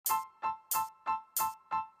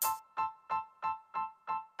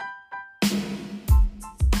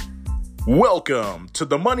Welcome to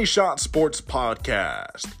the Money Shot Sports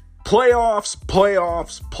Podcast. Playoffs.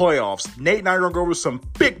 Nate and I are going to go over some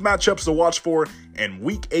big matchups to watch for in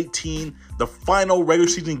Week 18, the final regular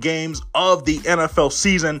season games of the NFL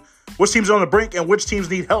season. Which teams are on the brink and which teams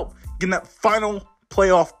need help getting that final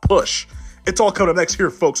playoff push. It's all coming up next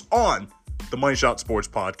here, folks, on the Money Shot Sports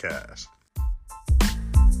Podcast.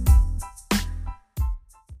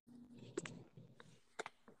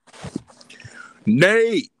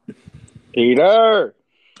 Nate. Peter.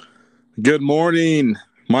 Good morning,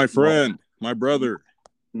 my friend, my brother.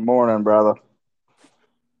 Morning, brother.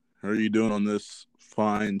 How are you doing on this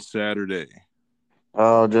fine Saturday?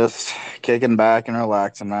 Oh, just kicking back and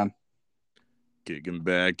relaxing, man. Kicking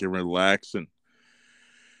back and relaxing.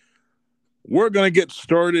 We're going to get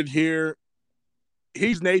started here.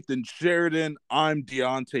 He's Nathan Sheridan. I'm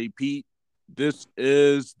Deontay Pete. This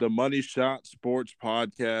is the Money Shot Sports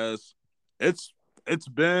Podcast. It's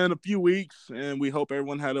been a few weeks, and we hope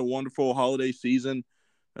everyone had a wonderful holiday season.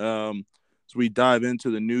 As we dive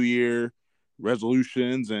into the new year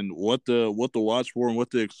resolutions and what to watch for and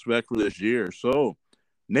what to expect for this year. So,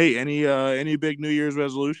 Nate, any big New Year's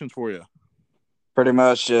resolutions for you? Pretty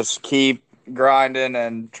much just keep grinding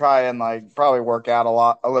and try and probably work out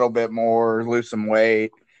a little bit more, lose some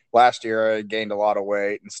weight. Last year I gained a lot of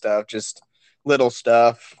weight and stuff, just little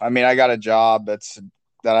stuff. I mean, I got a job that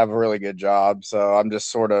I have a really good job, so I'm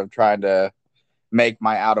just sort of trying to make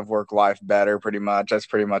my out of work life better. Pretty much, that's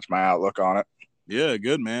pretty much my outlook on it. Yeah,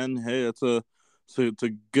 good, man. Hey, it's a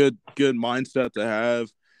good mindset to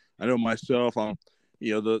have. I know myself. I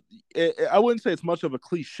wouldn't say it's much of a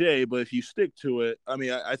cliche, but if you stick to it, I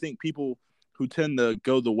mean, I think people who tend to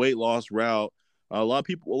go the weight loss route, a lot of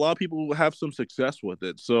people have some success with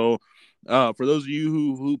it. So, for those of you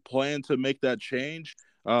who plan to make that change,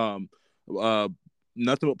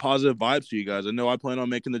 nothing but positive vibes to you guys. I know I plan on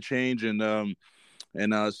making the change and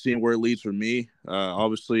seeing where it leads for me.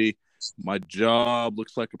 Obviously, my job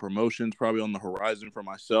looks like a promotion's probably on the horizon for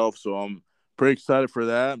myself, so I'm pretty excited for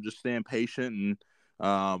that. I'm just staying patient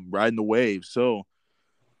and riding the wave. So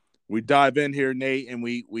we dive in here, Nate, and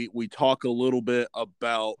we talk a little bit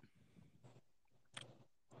about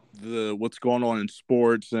what's going on in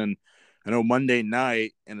sports. And I know Monday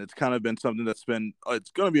night, and it's kind of been something that's been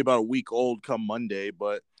it's going to be about a week old come Monday,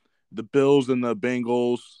 but the Bills and the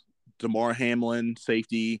Bengals, Damar Hamlin,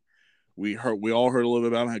 safety, we all heard a little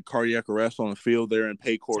bit about him, had cardiac arrest on the field there in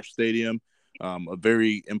Paycor Stadium. A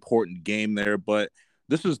very important game there, but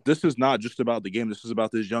this is not just about the game. This is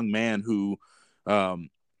about this young man who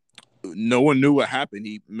no one knew what happened.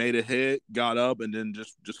 He made a hit, got up, and then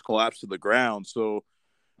just collapsed to the ground. So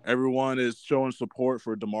everyone is showing support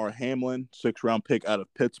for Damar Hamlin, 6th-round pick out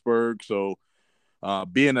of Pittsburgh. So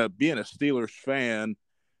being a Steelers fan,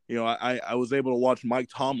 you know, I was able to watch Mike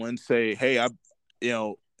Tomlin say, hey,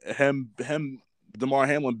 Damar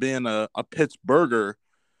Hamlin being a Pittsburgher,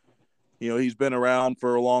 you know, he's been around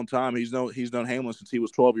for a long time. He's known Hamlin since he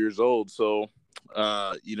was 12 years old. So,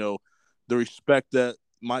 you know, the respect that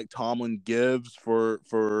Mike Tomlin gives for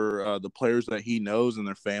the players that he knows and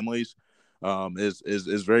their families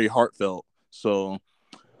is very heartfelt. So,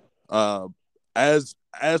 as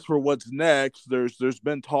for what's next, there's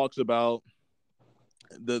been talks about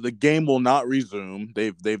the game will not resume.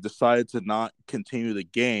 They've decided to not continue the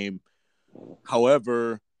game.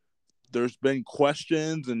 However, there's been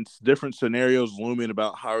questions and different scenarios looming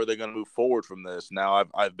about how are they going to move forward from this. Now,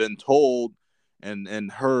 I've been told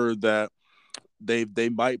and heard that they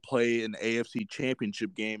might play an AFC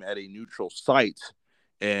Championship game at a neutral site,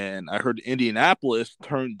 and I heard Indianapolis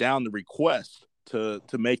turned down the request to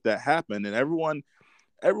make that happen. And everyone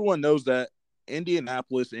knows that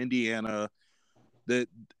Indianapolis, Indiana, that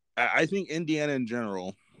I think Indiana in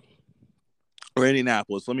general, or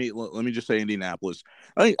Indianapolis. Let me just say Indianapolis.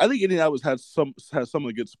 I think Indianapolis has some of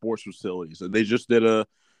the good sports facilities. They just did a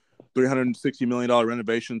 $360 million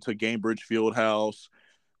renovation to Gainbridge Fieldhouse.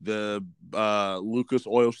 The Lucas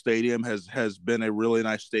Oil Stadium has been a really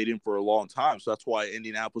nice stadium for a long time. So that's why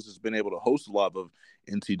Indianapolis has been able to host a lot of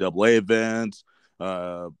NCAA events,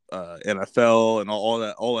 NFL, and all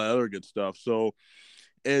that other good stuff. So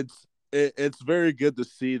it's very good to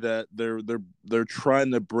see that they're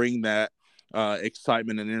trying to bring that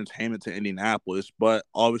excitement and entertainment to Indianapolis, but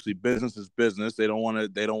obviously business is business. They don't want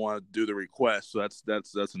to do the request, so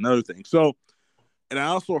that's another thing. So, and I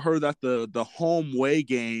also heard that the home way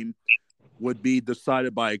game would be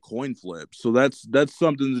decided by a coin flip. So that's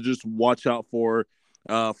something to just watch out for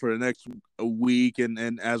the next week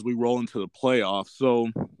and as we roll into the playoffs. So,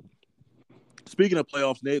 speaking of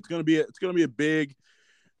playoffs, Nate, it's gonna be a big,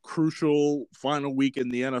 crucial final week in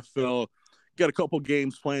the NFL. got a couple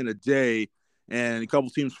games playing a day, and a couple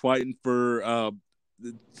teams fighting for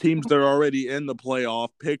the teams that are already in the playoff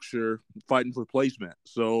picture, fighting for placement.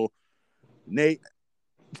 So, Nate,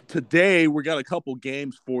 today we got a couple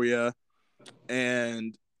games for you,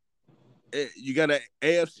 and you got an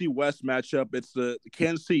AFC West matchup. It's the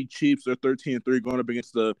Kansas City Chiefs. They're 13-3 going up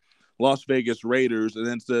against the Las Vegas Raiders, and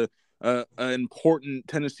then it's the important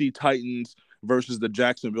Tennessee Titans versus the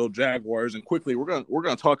Jacksonville Jaguars. And quickly, we're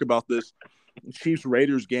gonna talk about this Chiefs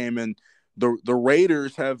Raiders game. And the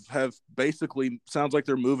Raiders have basically, sounds like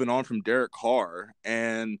they're moving on from Derek Carr,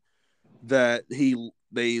 and that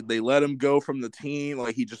they let him go from the team.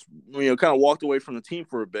 Like, he just kind of walked away from the team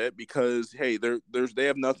for a bit because, hey, they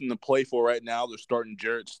have nothing to play for right now. They're starting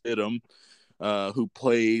Jarrett Stidham, who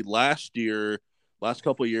played last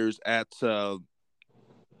couple of years at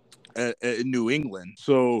New England.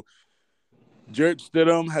 So Jarrett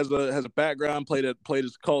Stidham has a background, played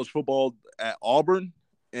his college football at Auburn,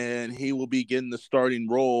 and he will be getting the starting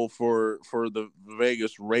role for the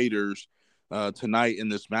Vegas Raiders tonight in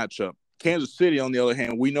this matchup. Kansas City, on the other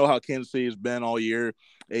hand, we know how Kansas City has been all year,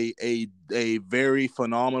 a very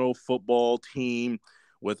phenomenal football team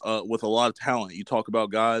with a lot of talent. You talk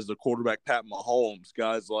about guys, the quarterback Pat Mahomes,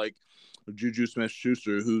 guys like Juju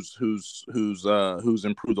Smith-Schuster, who's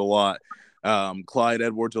improved a lot. Clyde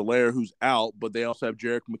Edwards-Helaire, who's out, but they also have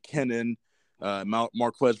Jerick McKinnon,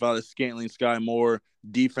 Marquez Valdes-Scantling, Sky Moore.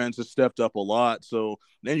 Defense has stepped up a lot. So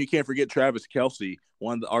then you can't forget Travis Kelce,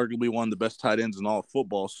 arguably one of the best tight ends in all of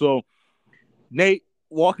football. So, Nate,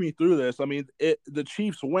 walk me through this. I mean, the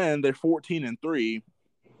Chiefs win. They're 14-3.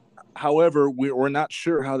 However, we're not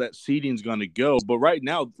sure how that seeding is going to go. But right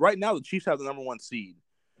now, the Chiefs have the number one seed.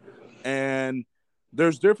 And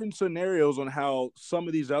there's different scenarios on how some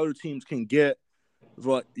of these other teams can get,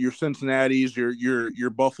 like your Cincinnati's, your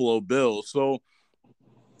Buffalo Bills. So,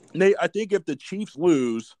 Nate, I think if the Chiefs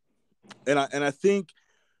lose, and I think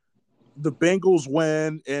the Bengals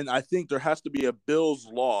win, and I think there has to be a Bills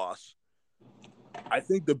loss, I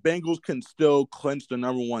think the Bengals can still clinch the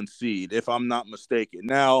number one seed, if I'm not mistaken.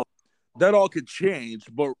 Now, that all could change,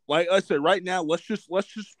 but like I said, right now, let's just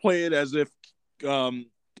play it as if,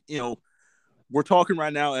 we're talking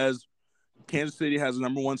right now as Kansas City has the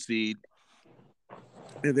number one seed,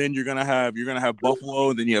 and then you're gonna have Buffalo,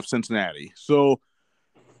 and then you have Cincinnati. So,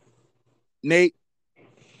 Nate,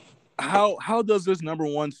 how does this number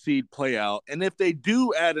one seed play out? And if they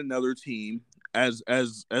do add another team, as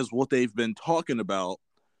what they've been talking about,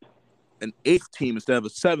 an eighth team instead of a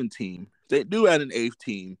seventh team, if they do add an eighth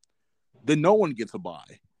team, then no one gets a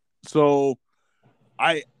bye. So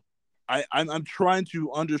I'm trying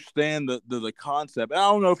to understand the concept. I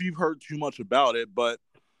don't know if you've heard too much about it, but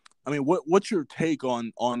I mean, what's your take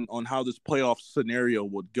on how this playoff scenario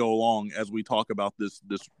would go along as we talk about this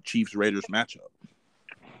Chiefs Raiders matchup?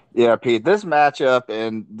 Yeah, Pete, this matchup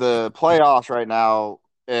and the playoffs right now,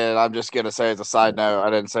 and I'm just gonna say as a side note, I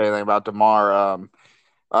didn't say anything about DeMar.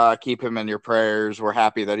 Keep him in your prayers. We're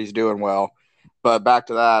happy that he's doing well. But back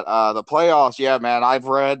to that, the playoffs, yeah, man, I've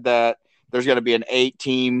read that there's going to be an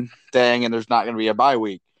 8-team thing and there's not going to be a bye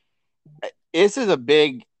week. It's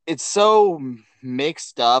so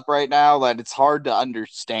mixed up right now that it's hard to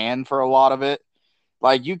understand for a lot of it.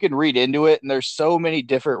 Like, you can read into it, and there's so many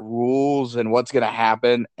different rules and what's going to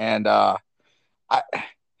happen. And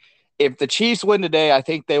if the Chiefs win today, I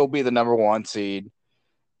think they will be the number one seed.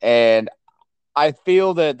 And I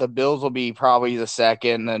feel that the Bills will be probably the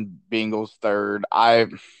second and Bengals third. I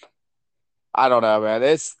don't know, man.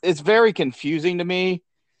 It's very confusing to me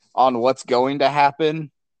on what's going to happen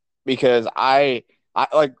because I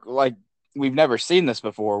like we've never seen this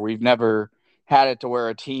before. We've never had it to where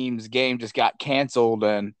a team's game just got canceled,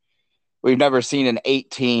 and we've never seen an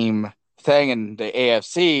 8-team thing in the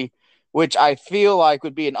AFC, which I feel like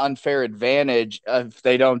would be an unfair advantage if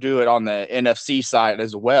they don't do it on the NFC side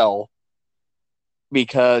as well.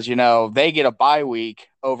 Because, they get a bye week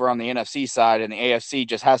over on the NFC side, and the AFC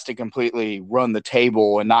just has to completely run the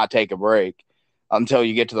table and not take a break until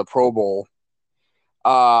you get to the Pro Bowl.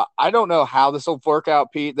 I don't know how this will work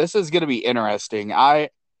out, Pete. This is going to be interesting. I'm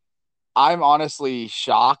honestly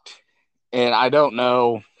shocked, and I don't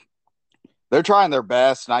know. They're trying their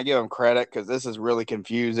best, and I give them credit because this is really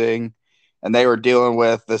confusing, and they were dealing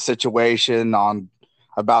with the situation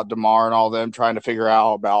about DeMar and all them, trying to figure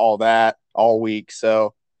out about all that all week.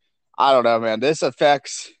 So I don't know, man. This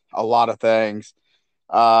affects a lot of things.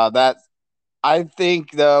 That I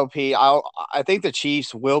think though, Pete, I think the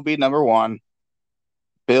Chiefs will be number one,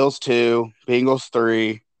 Bills 2, Bengals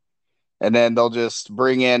 3, and then they'll just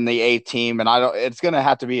bring in the 8th team. And it's going to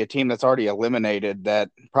have to be a team that's already eliminated,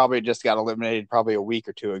 that probably just got eliminated probably a week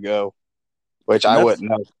or two ago. which And I that's wouldn't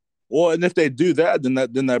know. well, and if they do that, then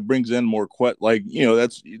that brings in more like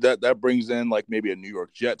that brings in like maybe a New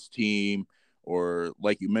York Jets team, or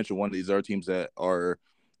like you mentioned, one of these other teams that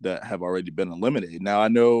have already been eliminated. Now I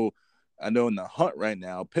know in the hunt right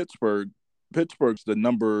now, Pittsburgh's the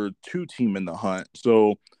number 2 team in the hunt.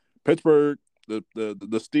 So Pittsburgh, the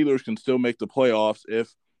Steelers can still make the playoffs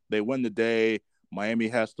if they win the day. Miami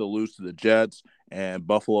has to lose to the Jets, and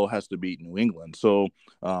Buffalo has to beat New England. So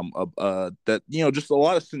that just a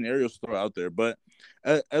lot of scenarios thrown out there. But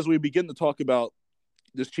as we begin to talk about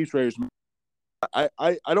this Chiefs Raiders, I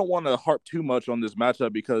don't want to harp too much on this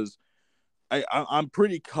matchup because I'm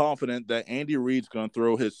pretty confident that Andy Reid's going to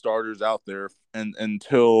throw his starters out there and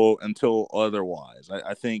until otherwise.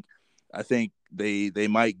 I think they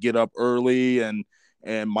might get up early and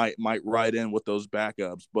might ride in with those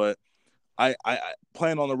backups, but I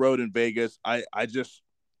playing on the road in Vegas. I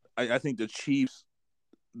think the Chiefs.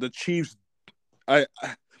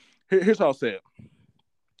 Here's how I'll say it.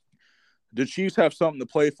 The Chiefs have something to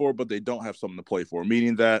play for, but they don't have something to play for.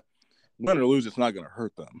 Meaning that win or lose, it's not going to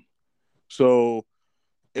hurt them. So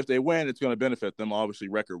if they win, it's going to benefit them, obviously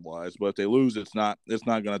record wise. But if they lose, it's not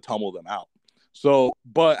going to tumble them out. So,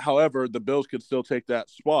 but however, the Bills could still take that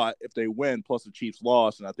spot if they win, plus the Chiefs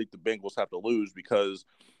lost, and I think the Bengals have to lose because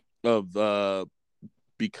the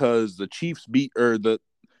Chiefs beat or the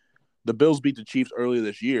Bills beat the Chiefs earlier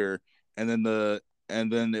this year, and then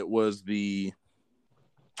it was the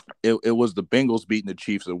Bengals beating the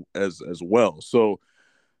Chiefs as well. So,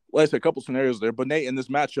 like I said, a couple scenarios there. But Nate, in this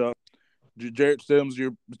matchup, Jarrett Stidham,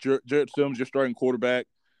 your starting quarterback.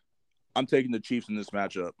 I'm taking the Chiefs in this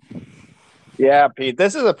matchup. Yeah, Pete,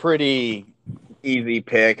 this is a pretty easy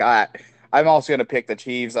pick. I'm also going to pick the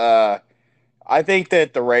Chiefs. I think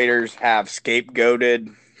that the Raiders have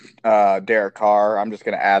scapegoated Derek Carr. I'm just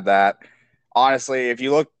going to add that. Honestly, if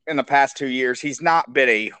you look in the past 2 years, he's not been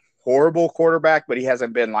a horrible quarterback, but he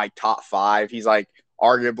hasn't been like top 5. He's like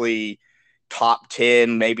arguably top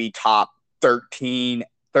 10, maybe top 13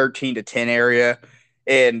 to 10 area.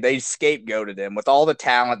 And they scapegoated him with all the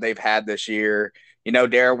talent they've had this year.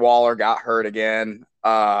 Darren Waller got hurt again.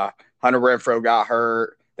 Hunter Renfrow got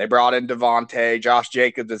hurt. They brought in Devontae. Josh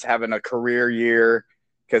Jacobs is having a career year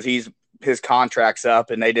because his contract's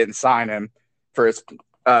up and they didn't sign him for his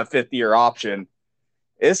 5th-year option.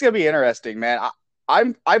 It's going to be interesting, man.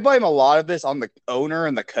 I blame a lot of this on the owner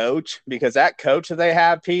and the coach because that coach that they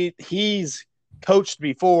have, Pete, he's coached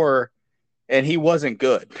before and he wasn't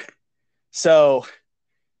good. So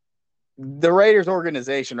the Raiders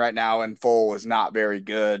organization right now in full is not very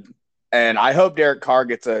good. And I hope Derek Carr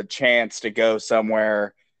gets a chance to go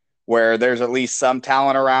somewhere where there's at least some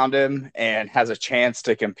talent around him and has a chance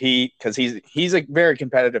to compete because he's a very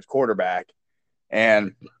competitive quarterback.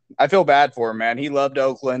 And I feel bad for him, man. He loved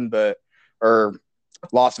Oakland, or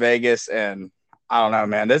Las Vegas, and I don't know,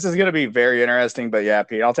 man. This is going to be very interesting. But yeah,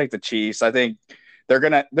 Pete, I'll take the Chiefs. I think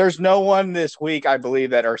there's no one this week, I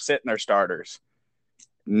believe, that are sitting their starters.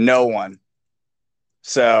 No one.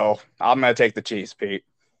 So I'm going to take the Chiefs, Pete.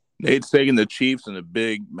 Nate's taking the Chiefs in a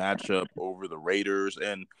big matchup over the Raiders.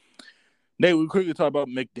 And Nate, we quickly talk about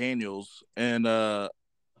McDaniels and the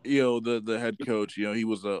head coach. He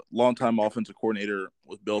was a longtime offensive coordinator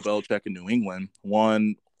with Bill Belichick in New England.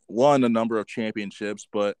 Won a number of championships,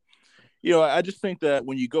 but I just think that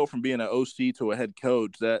when you go from being an OC to a head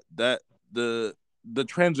coach, that the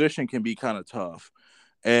transition can be kind of tough.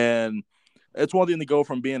 And it's one thing to go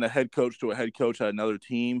from being a head coach to a head coach at another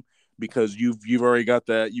team because you've already got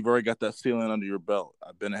that ceiling under your belt.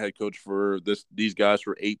 I've been a head coach for these guys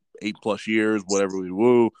for eight plus years, whatever we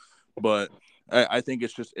woo. But I think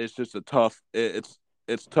it's just a tough.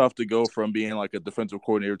 It's tough to go from being like a defensive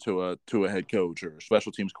coordinator to a head coach or a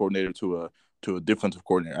special teams coordinator to a defensive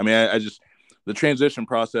coordinator. I mean, I just the transition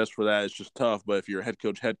process for that is just tough. But if you're a head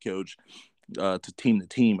coach to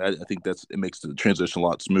team, I think it makes the transition a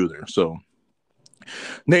lot smoother. So,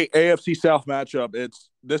 Nate, AFC South matchup.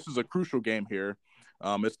 This is a crucial game here.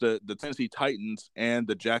 It's the Tennessee Titans and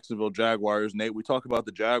the Jacksonville Jaguars. Nate, we talk about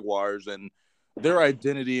the Jaguars and their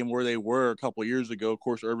identity and where they were a couple of years ago. Of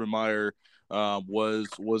course, Urban Meyer was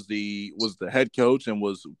the head coach and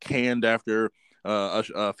was canned after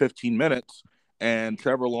 15 minutes. And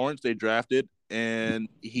Trevor Lawrence they drafted, and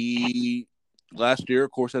he last year,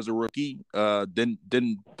 of course, as a rookie,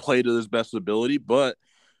 didn't play to his best ability, but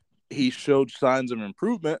he showed signs of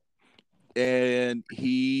improvement, and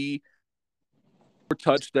he 4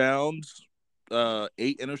 touchdowns, 8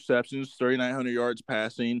 interceptions, 3,900 yards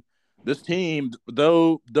passing. This team,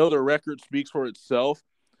 though the record speaks for itself,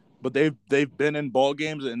 but they've been in ball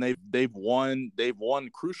games and they've won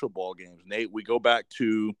crucial ball games. Nate, we go back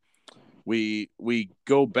to We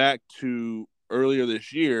go back to earlier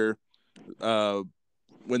this year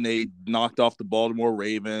when they knocked off the Baltimore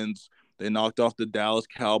Ravens, they knocked off the Dallas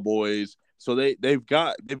Cowboys. So they've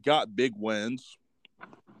got big wins,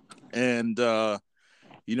 and I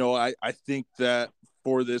think that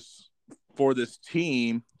for this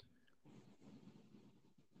team,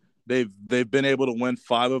 they've been able to win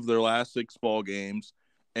 5 of their last 6 ball games,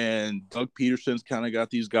 and Doug Peterson's kind of got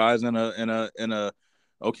these guys in a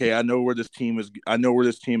okay, I know where this team is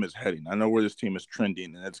heading. I know where this team is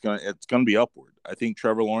trending, and it's gonna be upward. I think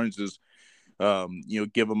Trevor Lawrence is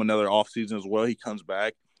give him another offseason as well. He comes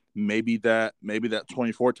back. Maybe that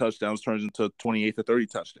 24 touchdowns turns into 28 to 30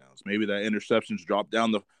 touchdowns. Maybe that interceptions drop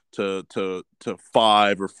down to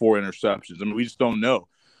 5 or 4 interceptions. I mean, we just don't know.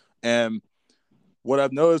 And what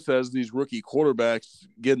I've noticed as these rookie quarterbacks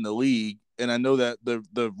get in the league, and I know that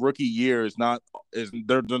the rookie year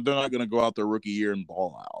they're not going to go out their rookie year and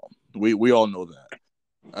ball out. We all know that.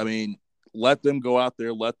 I mean, let them go out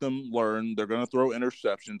there, let them learn. They're going to throw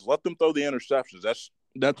interceptions. Let them throw the interceptions.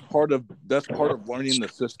 That's part of learning the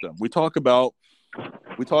system. We talk about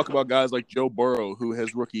guys like Joe Burrow, who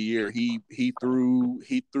his rookie year he threw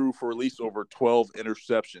for at least over 12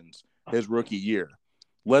 interceptions his rookie year.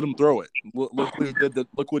 Let him throw it. Look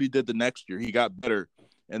what he did the next year. He got better,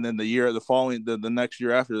 and then the next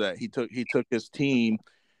year after that, he took his team.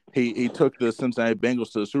 He took the Cincinnati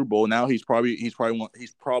Bengals to the Super Bowl. Now he's probably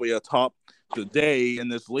a top today in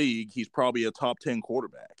this league. He's probably a top 10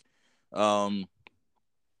 quarterback.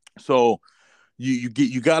 So you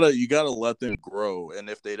gotta let them grow, and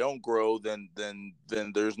if they don't grow, then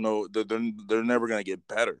there's no they're never gonna get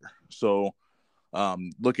better. So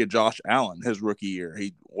look at Josh Allen, his rookie year.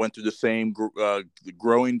 He went through the same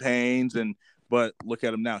growing pains, but look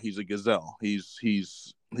at him now. He's a gazelle. He's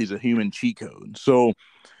a human cheat code. So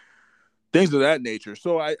things of that nature.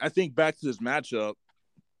 So I think back to this matchup,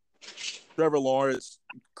 Trevor Lawrence,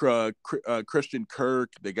 Christian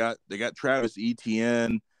Kirk. They got Travis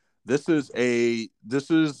Etienne. This is a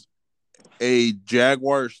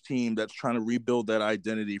Jaguars team that's trying to rebuild that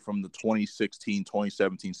identity from the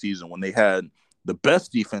 2016-2017 season when they had the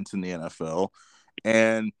best defense in the NFL,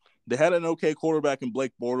 and they had an okay quarterback in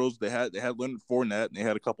Blake Bortles. They had Leonard Fournette, and they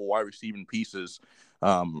had a couple wide receiving pieces,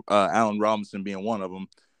 Allen Robinson being one of them.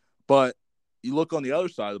 But you look on the other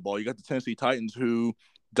side of the ball, you got the Tennessee Titans, who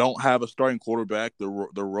don't have a starting quarterback. They're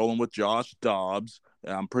rolling with Josh Dobbs,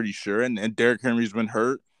 I'm pretty sure, and Derrick Henry's been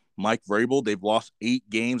hurt. Mike Vrabel, they've lost 8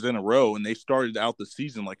 games in a row, and they started out the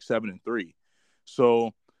season like 7-3.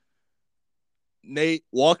 So Nate,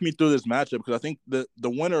 walk me through this matchup, because I think the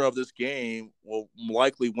winner of this game will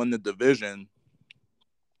likely win the division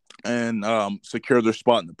and secure their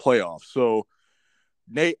spot in the playoffs. So,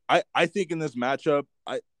 Nate, I think in this matchup,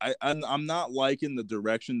 I'm not liking the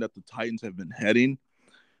direction that the Titans have been heading.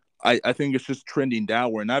 I think it's just trending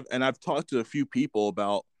downward. And I've talked to a few people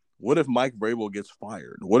about, what if Mike Vrabel gets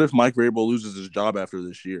fired? What if Mike Vrabel loses his job after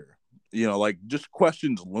this year? Just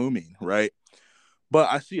questions looming, right? But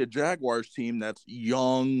I see a Jaguars team that's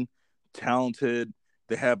young, talented.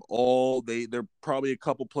 They have they're probably a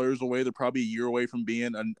couple players away. They're probably a year away from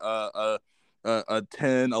being a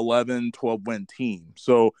 10, 11, 12 win team.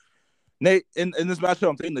 So, Nate, in this matchup,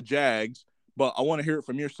 I'm taking the Jags, but I want to hear it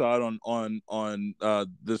from your side on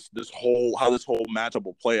this whole matchup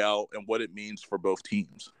will play out and what it means for both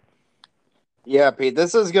teams. Yeah, Pete,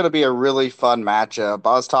 this is going to be a really fun matchup.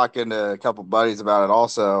 I was talking to a couple buddies about it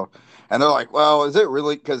also, and they're like, well, is it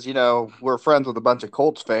really? Because, we're friends with a bunch of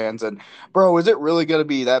Colts fans, and, bro, is it really going to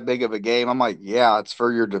be that big of a game? I'm like, yeah, it's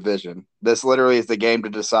for your division. This literally is the game to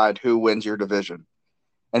decide who wins your division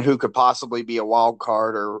and who could possibly be a wild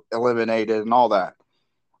card or eliminated and all that.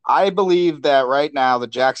 I believe that right now the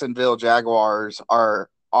Jacksonville Jaguars are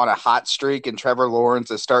on a hot streak, and Trevor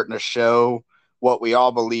Lawrence is starting to show what we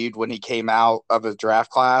all believed when he came out of his draft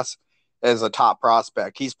class as a top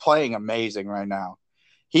prospect. He's playing amazing right now.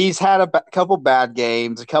 He's had a couple bad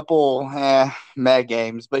games, a couple meh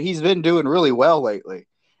games, but he's been doing really well lately.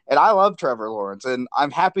 And I love Trevor Lawrence, and I'm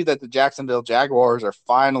happy that the Jacksonville Jaguars are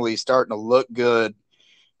finally starting to look good.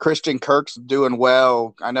 Christian Kirk's doing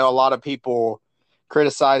well. I know a lot of people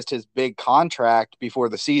criticized his big contract before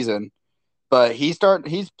the season, but he's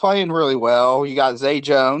playing really well. You got Zay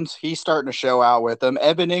Jones. He's starting to show out with them.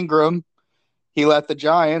 Evan Ingram, he left the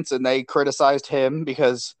Giants, and they criticized him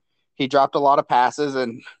because he dropped a lot of passes.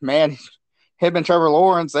 And, man, him and Trevor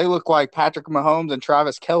Lawrence, they look like Patrick Mahomes and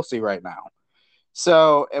Travis Kelce right now.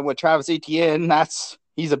 So, and with Travis Etienne,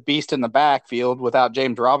 he's a beast in the backfield. Without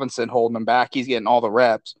James Robinson holding him back, he's getting all the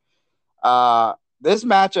reps. This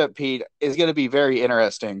matchup, Pete, is going to be very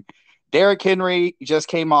interesting. Derrick Henry just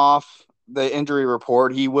came off the injury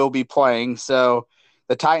report. He will be playing, so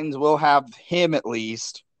the Titans will have him at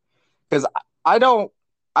least. Because I don't,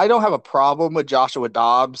 I don't have a problem with Joshua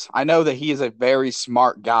Dobbs. I know that he is a very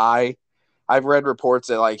smart guy. I've read reports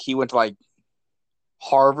that like he went to like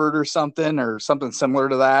Harvard or something similar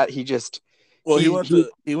to that. Well, he went He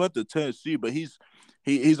to he went to Tennessee, but he's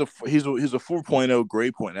a 4.0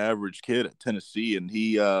 grade point average kid at Tennessee, and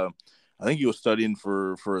he I think he was studying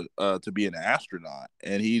for to be an astronaut,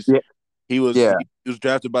 and yeah, yeah. he was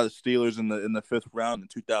drafted by the Steelers in the fifth round in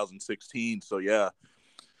 2016. So yeah,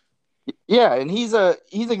 Yeah, and he's a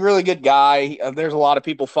really good guy. There's a lot of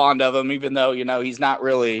people fond of him, even though he's not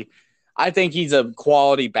really. I think he's a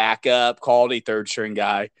quality backup, quality third string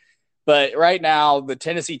guy. But right now, the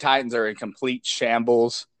Tennessee Titans are in complete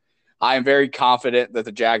shambles. I am very confident that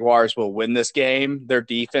the Jaguars will win this game. Their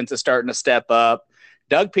defense is starting to step up.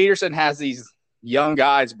 Doug Peterson has these young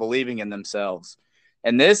guys believing in themselves.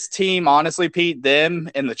 And this team, honestly, Pete, them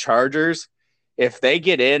and the Chargers, if they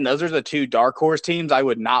get in, those are the two dark horse teams I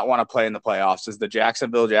would not want to play in the playoffs, is the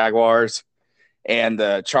Jacksonville Jaguars and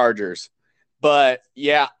the Chargers. But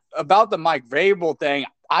yeah, about the Mike Vrabel thing,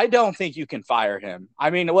 I don't think you can fire him. I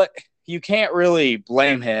mean, what you can't really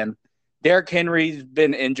blame him. Derrick Henry's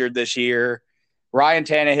been injured this year. Ryan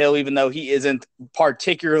Tannehill, even though he isn't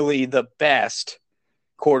particularly the best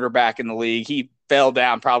quarterback in the league, he fell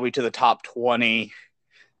down probably to the top 20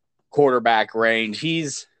 quarterback range.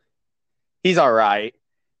 He's all right.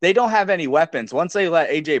 They don't have any weapons. Once they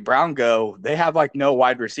let A.J. Brown go, they have like no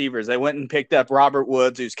wide receivers. They went and picked up Robert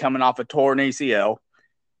Woods, who's coming off a torn ACL.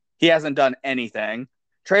 He hasn't done anything.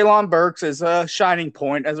 Treylon Burks is a shining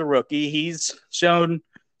point as a rookie. He's shown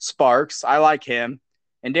sparks. I like him.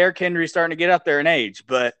 And Derrick Henry's starting to get up there in age.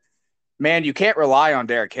 But, man, you can't rely on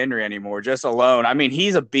Derrick Henry anymore just alone. I mean,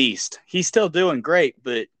 he's a beast. He's still doing great,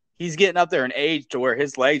 but he's getting up there in age to where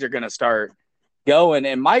his legs are going to start going.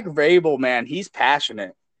 And Mike Vrabel, man, he's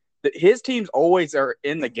passionate. His teams always are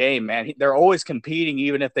in the game, man. They're always competing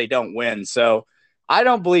even if they don't win. So I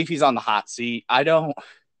don't believe he's on the hot seat.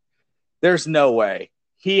 There's no way.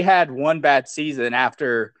 He had one bad season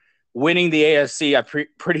after winning the AFC. I'm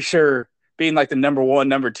pretty sure being like the number one,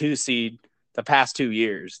 number two seed the past 2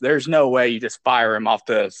 years. There's no way you just fire him off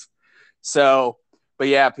this. So, but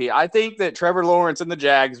yeah, Pete, I think that Trevor Lawrence and the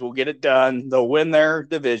Jags will get it done. They'll win their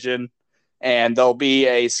division, and there'll be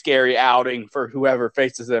a scary outing for whoever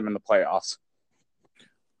faces them in the playoffs.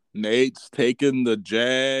 Nate's taking the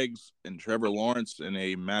Jags and Trevor Lawrence in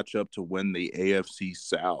a matchup to win the AFC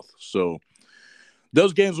South. So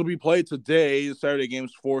those games will be played today. The Saturday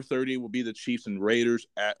games, 4:30, will be the Chiefs and Raiders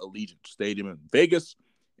at Allegiant Stadium in Vegas.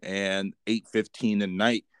 And 8:15 at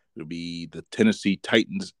night, it'll be the Tennessee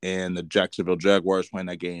Titans and the Jacksonville Jaguars playing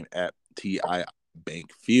that game at TI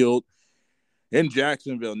Bank Field in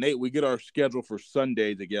Jacksonville. Nate, we get our schedule for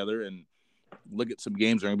Sunday together and look at some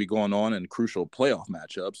games that are going to be going on and crucial playoff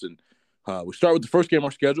matchups. And we start with the first game on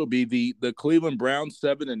our schedule, be the Cleveland Browns,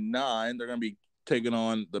 7-9. They're going to be taking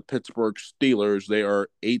on the Pittsburgh Steelers. They are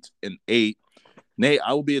 8-8. Nate,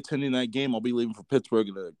 I will be attending that game. I'll be leaving for Pittsburgh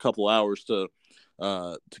in a couple hours to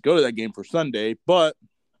go to that game for Sunday. But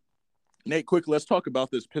Nate, quickly, let's talk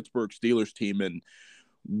about this Pittsburgh Steelers team and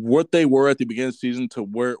what they were at the beginning of the season to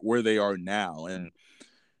where they are now. And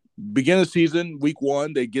beginning of the season, week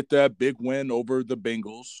 1, they get that big win over the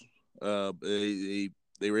Bengals.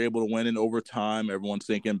 They were able to win in overtime. Everyone's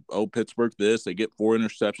thinking, oh, Pittsburgh this. They get 4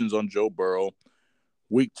 interceptions on Joe Burrow.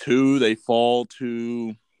 Week 2, they fall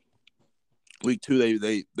to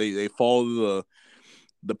they fall to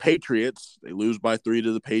the Patriots. They lose by 3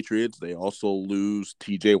 to the Patriots. They also lose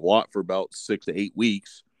TJ Watt for about 6 to 8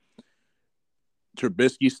 weeks.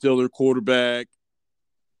 Trubisky's still their quarterback.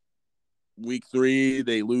 Week 3,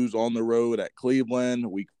 they lose on the road at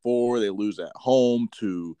Cleveland. Week 4, they lose at home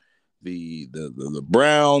to the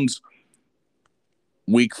Browns.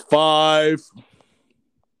 Week 5,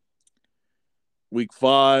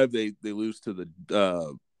 they lose to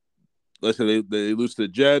the let's say they lose to the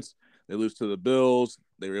Jets. They lose to the Bills.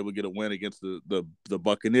 They were able to get a win against the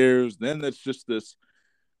Buccaneers. Then it's just this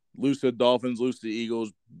lose to the Dolphins, lose to the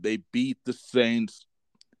Eagles. They beat the Saints,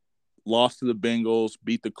 lost to the Bengals,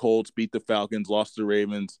 beat the Colts, beat the Falcons, lost to the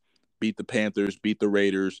Ravens, beat the Panthers, beat the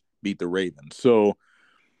Raiders, beat the Ravens. So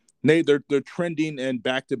Nate, they're trending in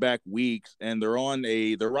back-to-back weeks, and they're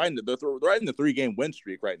riding the 3-game win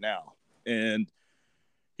streak right now. And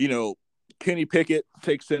Kenny Pickett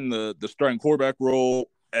takes in the starting quarterback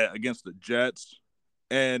role against the Jets,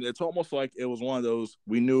 and it's almost like it was one of those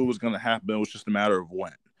we knew it was going to happen. It was just a matter of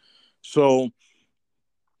when. So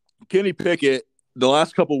Kenny Pickett, the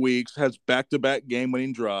last couple of weeks, has back-to-back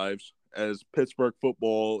game-winning drives, as Pittsburgh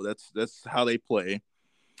football. That's how they play.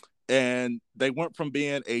 And they went from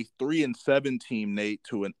being a 3-7 team, Nate,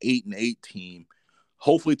 to an 8-8 team,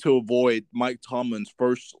 hopefully to avoid Mike Tomlin's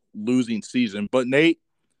first losing season. But Nate,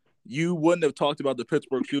 you wouldn't have talked about the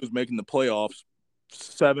Pittsburgh Steelers making the playoffs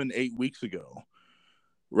 7-8 weeks ago,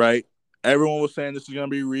 right? Everyone was saying this is going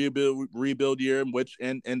to be rebuild year, which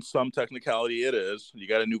in some technicality it is. You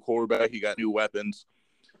got a new quarterback, you got new weapons.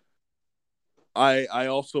 I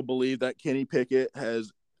also believe that Kenny Pickett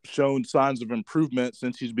has shown signs of improvement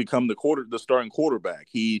since he's become the starting quarterback.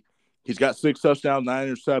 He's got 6 touchdowns, 9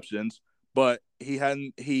 interceptions, but he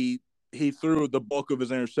threw the bulk of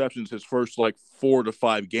his interceptions his first 4 to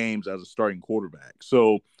 5 games as a starting quarterback.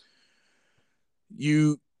 So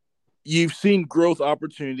you've seen growth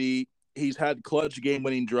opportunity. He's had clutch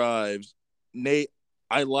game-winning drives. Nate,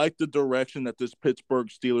 I like the direction that this Pittsburgh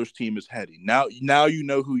Steelers team is heading. Now you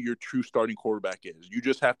know who your true starting quarterback is. You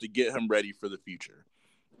just have to get him ready for the future.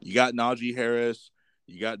 You got Najee Harris.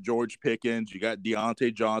 You got George Pickens. You got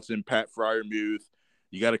Deontay Johnson, Pat Freiermuth.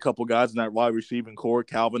 You got a couple guys in that wide receiving core.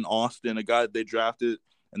 Calvin Austin, a guy they drafted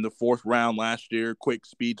in the 4th round last year, quick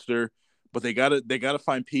speedster. But they gotta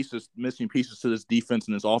find missing pieces to this defense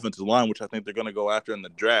and this offensive line, which I think they're going to go after in the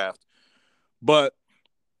draft. But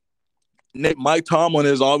Mike Tomlin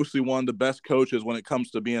is obviously one of the best coaches when it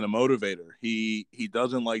comes to being a motivator. He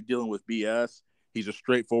doesn't like dealing with BS. He's a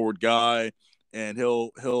straightforward guy, and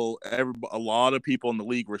a lot of people in the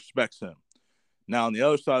league respects him. Now on the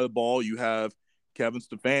other side of the ball, you have Kevin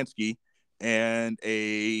Stefanski and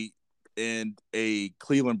a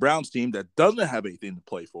Cleveland Browns team that doesn't have anything to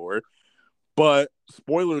play for. But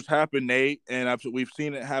spoilers happen, Nate, and we've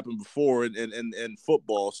seen it happen before in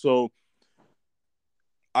football. So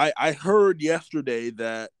I heard yesterday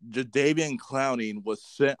that Jadeveon Clowney was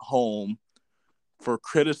sent home for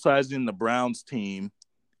criticizing the Browns team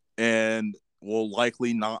and will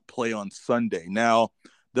likely not play on Sunday. Now,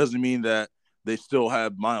 doesn't mean that they still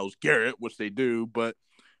have Myles Garrett, which they do, but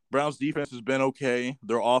Browns defense has been okay.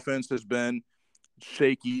 Their offense has been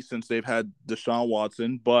shaky since they've had Deshaun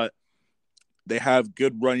Watson, but they have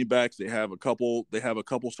good running backs. They have a couple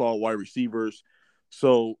solid wide receivers.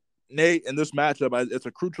 So Nate, in this matchup, it's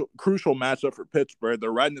a crucial matchup for Pittsburgh. They're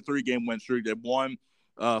riding the 3-game win streak. They've won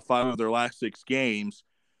 5 of their last 6 games.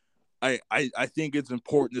 I think it's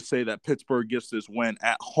important to say that Pittsburgh gets this win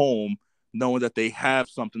at home, knowing that they have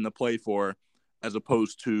something to play for, as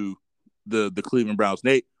opposed to the Cleveland Browns.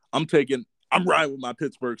 Nate, I'm riding with my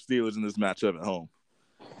Pittsburgh Steelers in this matchup at home.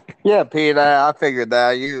 Yeah, Pete, I figured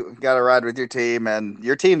that. You got to ride with your team, and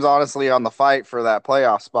your team's honestly on the fight for that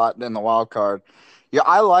playoff spot in the wild card. Yeah,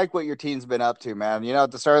 I like what your team's been up to, man.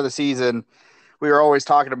 At the start of the season, we were always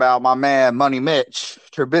talking about my man, Money Mitch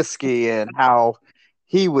Trubisky, and how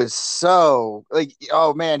he was so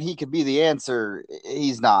oh man, he could be the answer.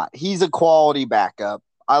 He's not. He's a quality backup.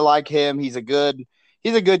 I like him. He's a good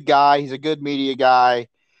guy. He's a good media guy.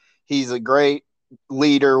 He's a great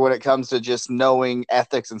leader when it comes to just knowing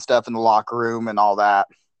ethics and stuff in the locker room and all that.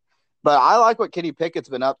 But I like what Kenny Pickett's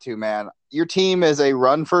been up to, man. Your team is a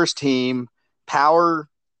run-first team. Power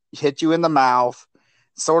hit you in the mouth.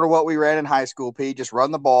 Sort of what we ran in high school, Pete. Just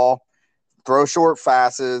run the ball, throw short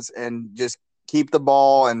passes, and just keep the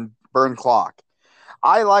ball and burn clock.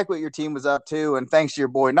 I like what your team was up to, and thanks to your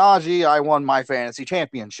boy Najee, I won my fantasy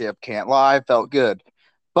championship. Can't lie, felt good.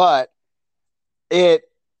 But it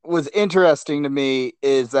was interesting to me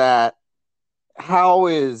is that how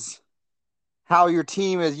your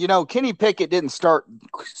team is, Kenny Pickett didn't start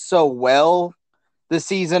so well this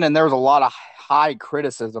season, and there was a lot of high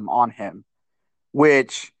criticism on him,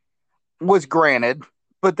 which was granted.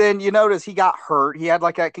 But then you notice he got hurt. He had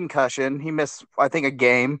that concussion. He missed, I think, a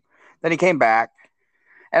game. Then he came back.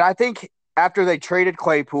 And I think after they traded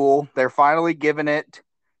Claypool, they're finally giving it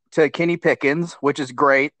to Kenny Pickens, which is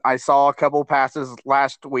great. I saw a couple passes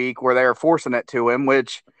last week where they were forcing it to him,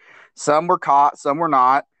 which some were caught, some were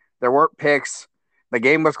not. There weren't picks. The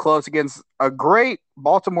game was close against a great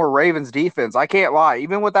Baltimore Ravens defense. I can't lie.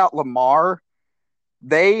 Even without Lamar,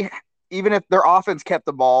 even if their offense kept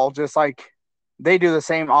the ball, just like they do the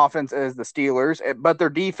same offense as the Steelers, but their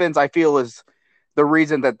defense, I feel, is the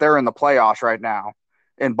reason that they're in the playoffs right now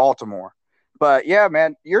in Baltimore. But yeah,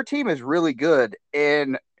 man, your team is really good.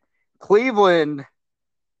 In Cleveland,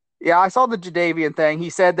 yeah, I saw the Jadeveon thing. He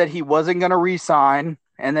said that he wasn't going to re-sign,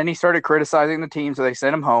 and then he started criticizing the team, so they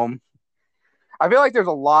sent him home. I feel like there's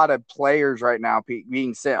a lot of players right now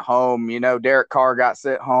being sent home. Derek Carr got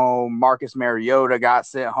sent home. Marcus Mariota got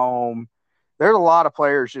sent home. There's a lot of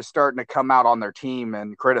players just starting to come out on their team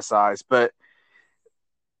and criticize. But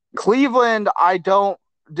Cleveland,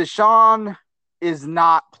 Deshaun, is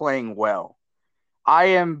not playing well. I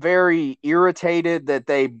am very irritated that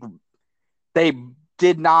they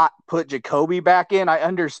did not put Jacoby back in. I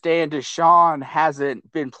understand Deshaun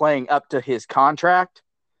hasn't been playing up to his contract.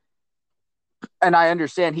 And I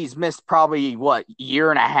understand he's missed probably,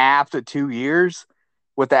 year and a half to 2 years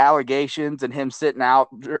with the allegations and him sitting out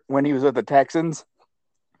when he was with the Texans.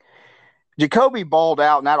 Jacoby balled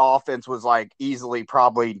out, and that offense was like easily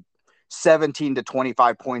probably 17 to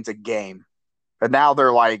 25 points a game. But now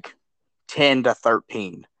they're like 10 to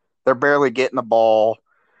 13. They're barely getting the ball.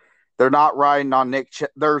 They're not riding on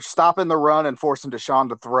they're stopping the run and forcing Deshaun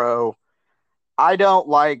to throw. I don't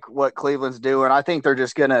like what Cleveland's doing. I think they're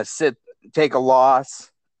just going to take a loss,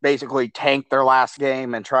 basically tank their last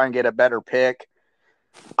game and try and get a better pick.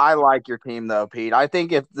 I like your team, though, Pete. I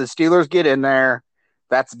think if the Steelers get in there,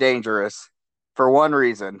 that's dangerous for one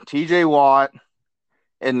reason. TJ Watt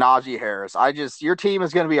and Najee Harris. Your team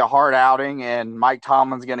is going to be a hard outing, and Mike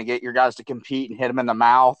Tomlin's going to get your guys to compete and hit them in the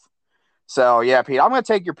mouth. So, yeah, Pete, I'm going to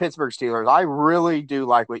take your Pittsburgh Steelers. I really do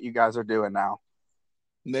like what you guys are doing now.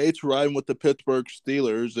 Nate's riding with the Pittsburgh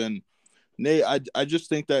Steelers, and Nate, I just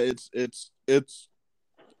think that it's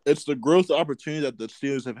the growth opportunity that the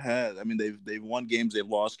Steelers have had. I mean, they've won games, they've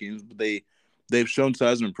lost games, but they've shown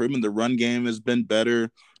signs of improvement. The run game has been better.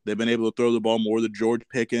 They've been able to throw the ball more to George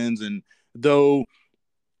Pickens, and though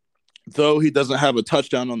he doesn't have a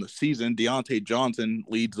touchdown on the season, Deontay Johnson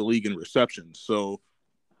leads the league in receptions. So,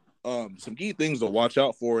 some key things to watch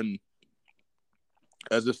out for, and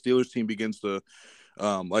as the Steelers team begins to,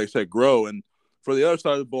 like I said, grow. And for the other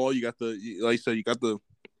side of the ball, you got the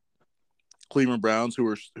Cleveland Browns who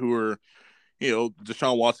are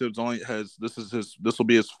Deshaun Watson this will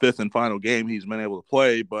be his fifth and final game he's been able to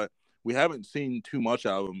play, but we haven't seen too much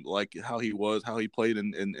out of him, like how he played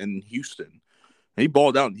in Houston. He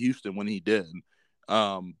balled out in Houston when he did.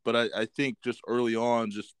 But I think just early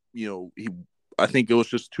on, I think it was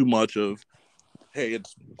just too much of, hey,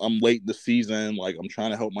 I'm late in the season, like I'm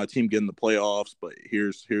trying to help my team get in the playoffs, but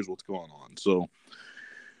here's what's going on. So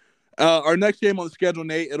our next game on the schedule,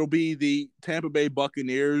 Nate, it'll be the Tampa Bay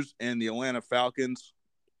Buccaneers and the Atlanta Falcons.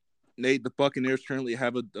 Nate, the Buccaneers currently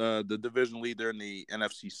have the division lead there in the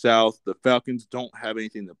NFC South. The Falcons don't have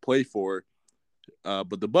anything to play for.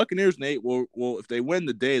 But the Buccaneers, Nate, will if they win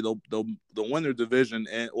the day, they'll win their division,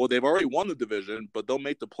 they've already won the division, but they'll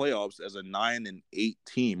make the playoffs as a 9-8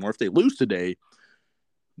 team. Or if they lose today,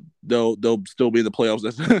 they'll still be in the playoffs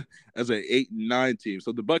as an 8-9 team.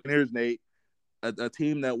 So the Buccaneers, Nate, a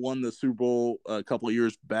team that won the Super Bowl a couple of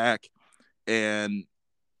years back, and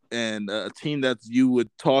a team that you would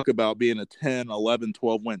talk about being a 10, 11,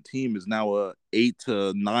 12 win team is now a 8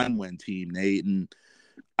 to 9 win team, Nate. And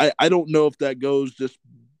I don't know if that goes just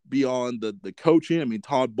beyond the coaching. I mean,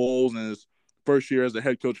 Todd Bowles in his first year as a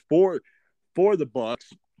head coach for the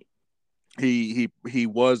Bucs, he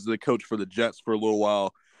was the coach for the Jets for a little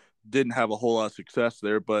while. Didn't have a whole lot of success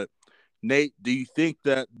there, but Nate, do you think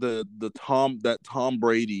that Tom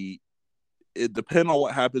Brady, it depends on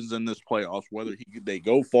what happens in this playoffs, whether they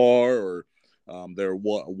go far or they're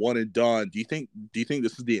one and done? Do you think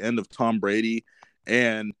this is the end of Tom Brady?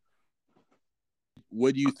 And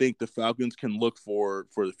what do you think the Falcons can look for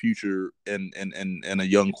the future and a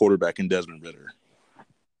young quarterback in Desmond Ridder?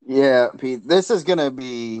 Yeah, Pete, this is going to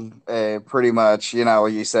be pretty much,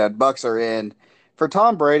 you said, Bucks are in. For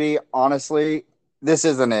Tom Brady, honestly, this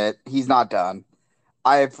isn't it. He's not done.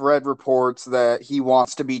 I've read reports that he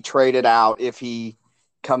wants to be traded out if he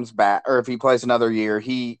comes back or if he plays another year.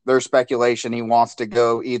 There's speculation he wants to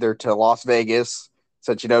go either to Las Vegas,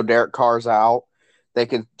 since Derek Carr's out. They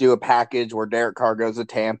could do a package where Derek Carr goes to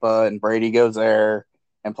Tampa and Brady goes there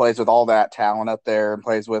and plays with all that talent up there and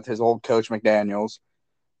plays with his old coach McDaniels.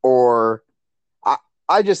 Or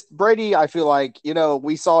Brady, I feel like,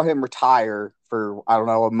 we saw him retire for, I don't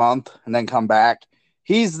know, a month and then come back.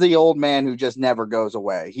 He's the old man who just never goes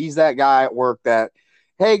away. He's that guy at work that,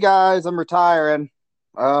 hey, guys, I'm retiring.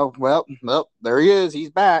 Oh, well, there he is. He's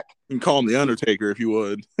back. You can call him the Undertaker if you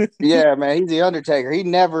would. Yeah, man, he's the Undertaker.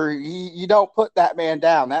 You don't put that man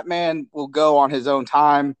down. That man will go on his own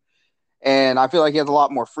time. And I feel like he has a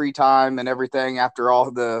lot more free time and everything after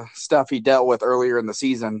all the stuff he dealt with earlier in the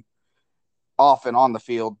season, off and on the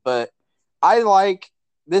field. But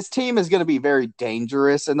this team is going to be very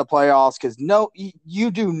dangerous in the playoffs because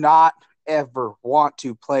you do not ever want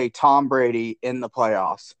to play Tom Brady in the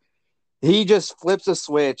playoffs. He just flips a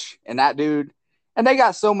switch, and that dude, and they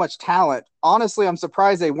got so much talent. Honestly, I'm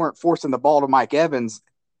surprised they weren't forcing the ball to Mike Evans.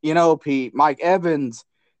 Pete, Mike Evans,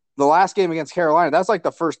 the last game against Carolina, that's like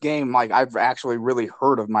the first game I've actually really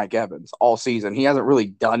heard of Mike Evans all season. He hasn't really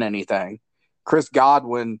done anything. Chris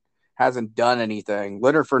Godwin hasn't done anything.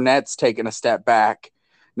 Leonard Fournette's taken a step back.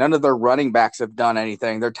 None of their running backs have done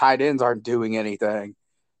anything. Their tight ends aren't doing anything.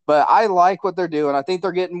 But I like what they're doing. I think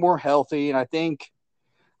they're getting more healthy, and I think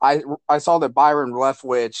I saw that Byron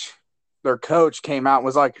Leftwich, their coach, came out and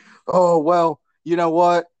was like, "Oh, well, you know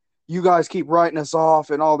what? You guys keep writing us off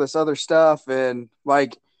and all this other stuff, and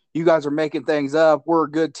like you guys are making things up. We're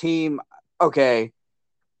a good team." Okay,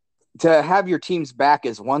 to have your team's back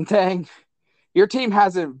is one thing. Your team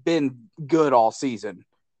hasn't been good all season.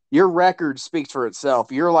 Your record speaks for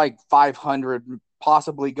itself. You're like 500,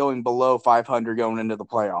 possibly going below 500 going into the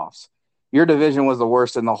playoffs. Your division was the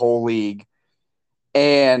worst in the whole league.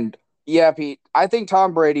 And yeah, Pete, I think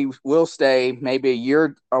Tom Brady will stay maybe a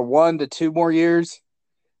year or 1 to 2 more years,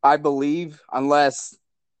 I believe, unless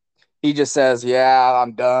he just says, yeah,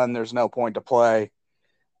 I'm done. There's no point to play.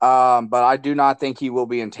 But I do not think he will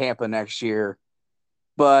be in Tampa next year.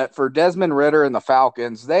 But for Desmond Ridder and the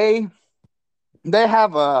Falcons, they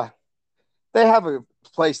have a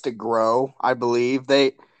place to grow, I believe.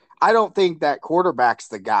 I don't think that quarterback's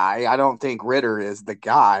the guy. I don't think Ridder is the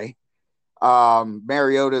guy.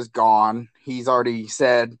 Mariota's gone. He's already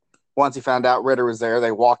said once he found out Ridder was there,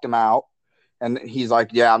 they walked him out. And he's like,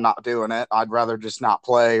 yeah, I'm not doing it. I'd rather just not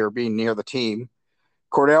play or be near the team.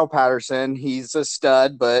 Cordell Patterson, he's a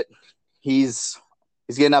stud, but he's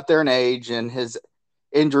getting up there in age and his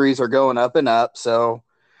injuries are going up and up. So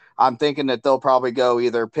I'm thinking that they'll probably go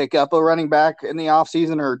either pick up a running back in the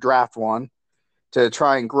offseason or draft one to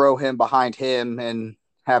try and grow him behind him and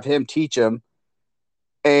have him teach him.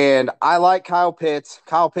 And I like Kyle Pitts.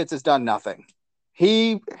 Kyle Pitts has done nothing.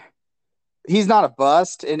 He's not a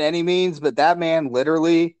bust in any means, but that man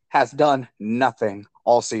literally has done nothing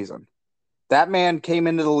all season. That man came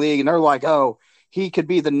into the league and they're like, oh, he could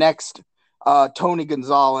be the next Tony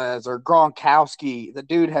Gonzalez or Gronkowski. The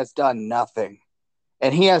dude has done nothing.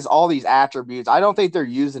 And he has all these attributes. I don't think they're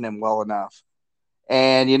using him well enough.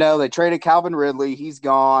 And, they traded Calvin Ridley. He's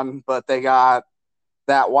gone, but they got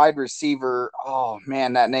that wide receiver. Oh,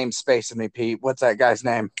 man, that name's spacing me, Pete. What's that guy's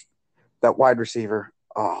name? That wide receiver.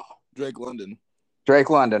 Oh. Drake London. Drake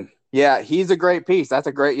London. Yeah, he's a great piece. That's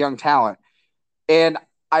a great young talent. And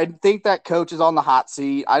I think that coach is on the hot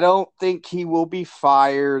seat. I don't think he will be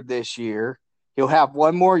fired this year. He'll have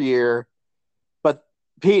one more year. But,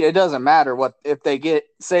 Pete, it doesn't matter what if they get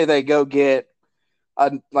 – say they go get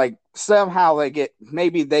somehow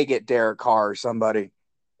maybe they get Derek Carr or somebody.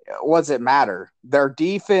 What does it matter? Their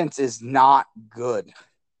defense is not good.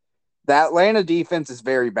 The Atlanta defense is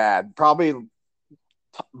very bad. Probably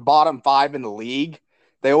bottom 5 in the league.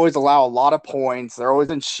 They always allow a lot of points. They're always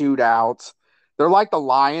in shootouts. They're like the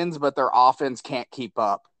Lions, but their offense can't keep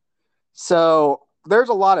up. So there's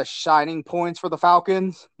a lot of shining points for the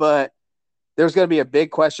Falcons, but there's going to be a big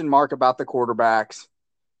question mark about the quarterbacks.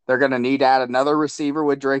 They're going to need to add another receiver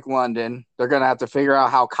with Drake London. They're going to have to figure out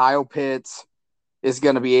how Kyle Pitts is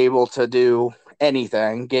going to be able to do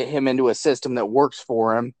anything, get him into a system that works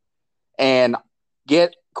for him, and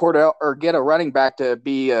get a running back to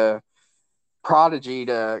be a prodigy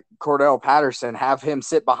to Cordell Patterson, have him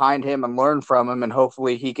sit behind him and learn from him, and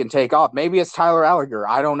hopefully he can take off. Maybe it's Tyler Alliger.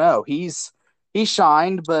 I don't know. He's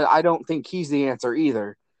shined, but I don't think he's the answer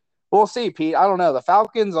either. We'll see, Pete. I don't know. The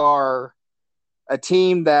Falcons are a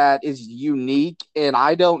team that is unique, and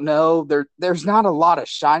I don't know. There's not a lot of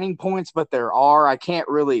shining points, but there are. I can't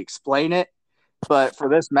really explain it. But for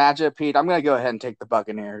this matchup, Pete, I'm going to go ahead and take the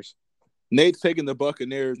Buccaneers. Nate's taking the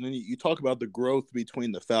Buccaneers, and then you talk about the growth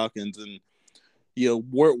between the Falcons and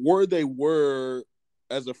where they were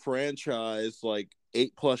as a franchise like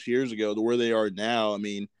 8+ years ago to where they are now. I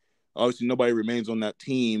mean, obviously nobody remains on that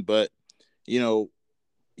team, but you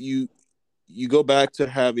go back to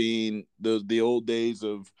having the old days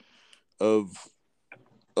of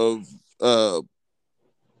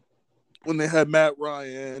when they had Matt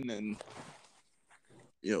Ryan and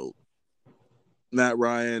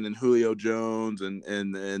Julio Jones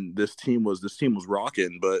and this team was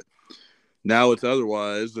rocking, but now it's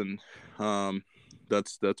otherwise, and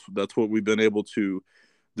that's what we've been able to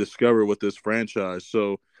discover with this franchise.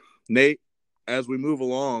 So, Nate, as we move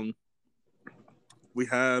along, we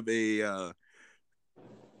have a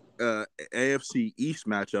AFC East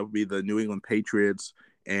matchup, be the New England Patriots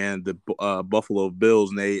and the Buffalo Bills.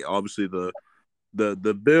 And obviously the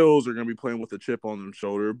Bills are going to be playing with a chip on their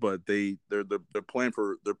shoulder, but they're playing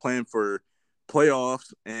for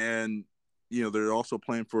playoffs, and they're also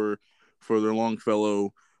playing for their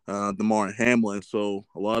Longfellow, Damar Hamlin. So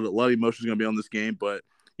a lot of emotions going to be on this game, but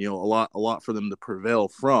a lot for them to prevail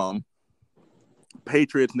from.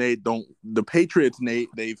 Patriots, Nate,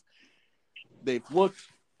 they've looked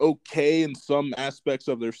okay in some aspects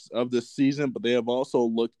of this season, but they have also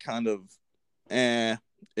looked kind of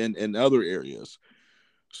in other areas.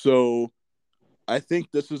 So I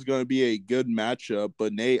think this is going to be a good matchup.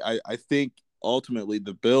 But Nate, I think ultimately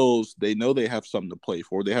the Bills, they know they have something to play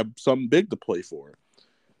for. They have something big to play for.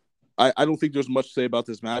 I don't think there's much to say about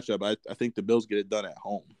this matchup. I think the Bills get it done at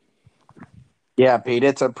home. Yeah, Pete,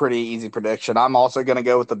 it's a pretty easy prediction. I'm also going to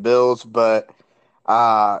go with the Bills, but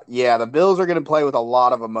yeah, the Bills are going to play with a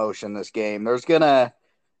lot of emotion this game. Is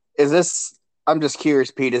this, I'm just curious,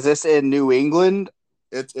 Pete, is this in New England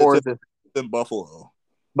It's or is it in Buffalo.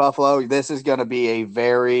 Buffalo? This is going to be a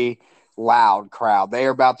very loud crowd. They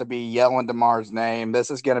are about to be yelling DeMar's name. This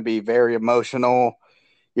is going to be very emotional.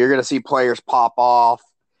 You're going to see players pop off.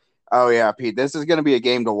 Oh, yeah, Pete, this is going to be a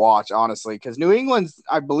game to watch, honestly, because New England,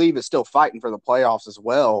 I believe, is still fighting for the playoffs as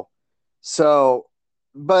well. So,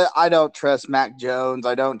 but I don't trust Mac Jones.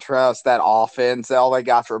 I don't trust that offense. All they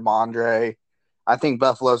got for Ramondre. I think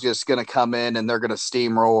Buffalo's just going to come in and they're going to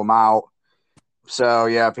steamroll them out. So,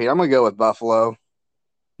 yeah, Pete, I'm going to go with Buffalo.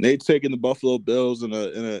 Nate's taking the Buffalo Bills in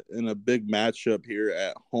a big matchup here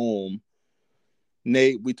at home.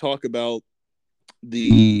 Nate, we talk about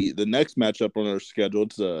the next matchup on our schedule.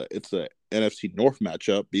 It's a NFC North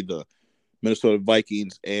matchup, be the Minnesota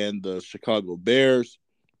Vikings and the Chicago Bears.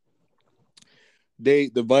 The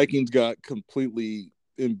Vikings got completely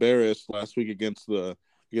embarrassed last week against the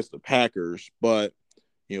Packers, but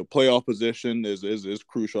playoff position is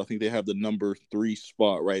crucial. I think they have the number 3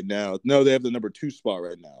 spot right now. No, they have the number 2 spot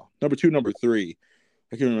right now. Number 2, number 3.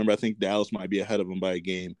 I can't remember. I think Dallas might be ahead of them by a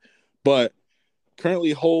game, but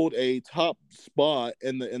currently hold a top spot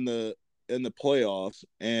in the playoffs.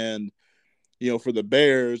 And for the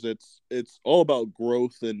Bears, it's all about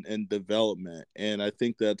growth and development. And I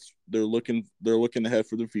think they're looking ahead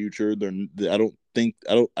for the future. I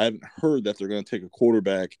haven't heard that they're going to take a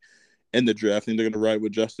quarterback in the draft. I think they're going to ride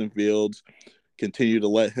with Justin Fields, continue to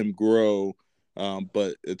let him grow.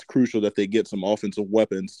 But it's crucial that they get some offensive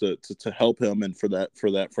weapons to help him and for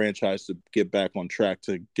that franchise to get back on track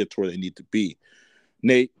to get to where they need to be.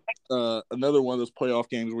 Nate, another one of those playoff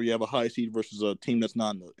games where you have a high seed versus a team that's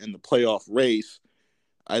not in the playoff race.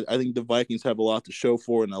 I think the Vikings have a lot to show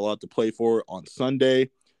for and a lot to play for on Sunday.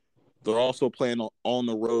 They're also playing on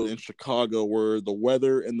the road in Chicago, where the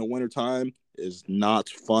weather in the wintertime is not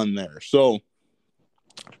fun there. So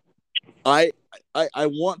I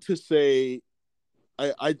want to say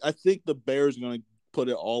I think the Bears are going to put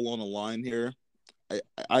it all on the line here.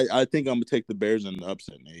 I think I'm going to take the Bears in the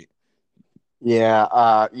upset, Nate.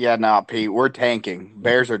 Yeah, no, Pete, we're tanking.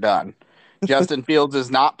 Bears are done. Justin Fields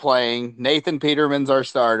is not playing. Nathan Peterman's our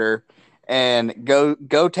starter. And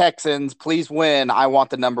go Texans, please win. I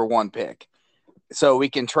want the number 1 pick. So we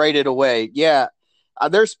can trade it away. Yeah.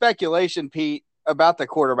 There's speculation, Pete, about the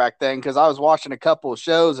quarterback thing because I was watching a couple of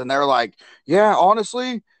shows and they're like, yeah,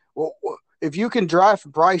 honestly, well, if you can draft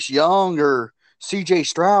Bryce Young or CJ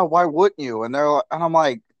Stroud, why wouldn't you? And I'm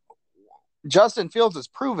like, Justin Fields has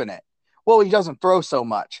proven it. Well, he doesn't throw so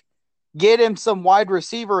much. Get him some wide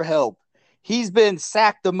receiver help. He's been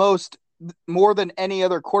sacked more than any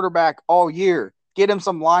other quarterback all year. Get him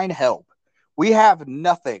some line help. We have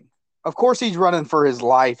nothing. Of course, he's running for his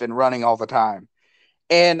life and running all the time.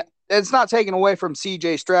 And it's not taken away from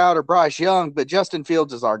CJ Stroud or Bryce Young, but Justin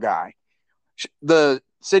Fields is our guy. The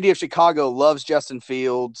city of Chicago loves Justin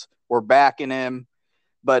Fields. We're backing him.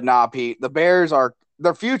 But nah, Pete, the Bears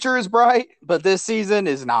their future is bright, but this season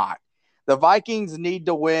is not. The Vikings need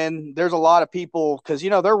to win. There's a lot of people because,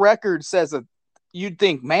 their record says that you'd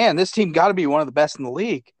think, man, this team got to be one of the best in the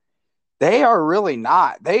league. They are really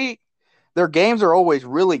not. Their games are always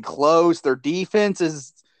really close. Their defense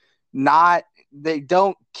is not. They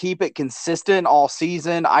don't keep it consistent all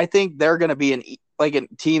season. I think they're going to be a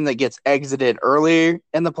team that gets exited early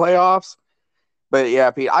in the playoffs. But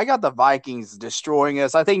yeah, Pete, I got the Vikings destroying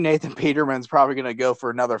us. I think Nathan Peterman's probably going to go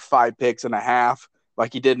for another 5 picks and a half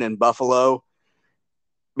like he did in Buffalo.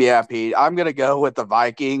 Yeah, Pete, I'm going to go with the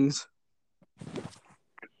Vikings.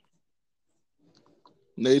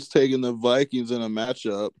 Nate's taking the Vikings in a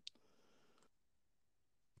matchup.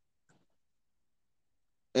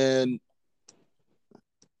 And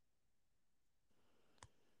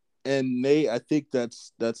Nate, I think I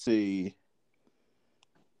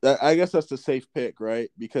guess that's the safe pick, right?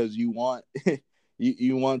 Because you want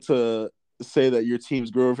you want to say that your team's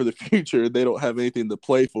growing for the future. They don't have anything to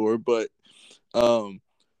play for, but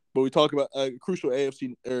we talk about a crucial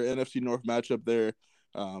AFC or NFC North matchup there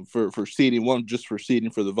for seeding. One, just for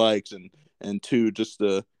seeding for the Vikes, and two, just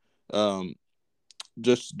to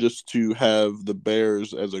just to have the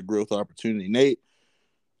Bears as a growth opportunity. Nate,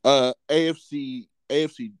 AFC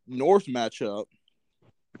AFC North matchup,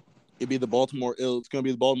 it's going to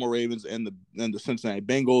be the Baltimore Ravens and the Cincinnati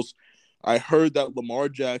Bengals. I heard that Lamar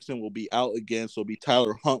Jackson will be out again, so it'll be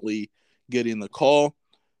Tyler Huntley getting the call.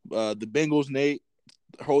 The Bengals, Nate,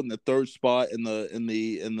 holding the third spot in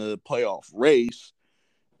the playoff race,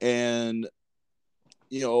 and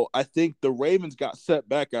I think the Ravens got set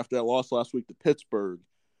back after that loss last week to Pittsburgh,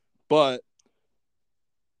 but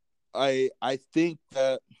I think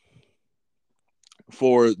that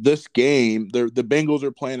for this game, the Bengals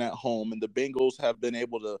are playing at home, and the Bengals have been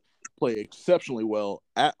able to play exceptionally well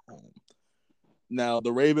at home. Now,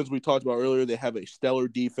 the Ravens we talked about earlier, they have a stellar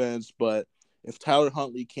defense, but if Tyler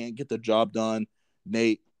Huntley can't get the job done,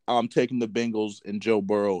 Nate, I'm taking the Bengals and Joe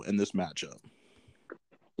Burrow in this matchup.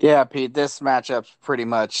 Yeah, Pete, this matchup's pretty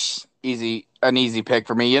much an easy pick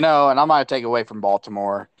for me, and I'm going to take away from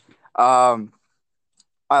Baltimore. I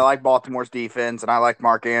like Baltimore's defense, and I like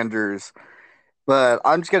Mark Andrews. But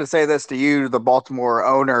I'm just going to say this to you, the Baltimore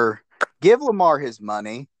owner. Give Lamar his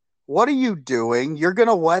money. What are you doing? You're going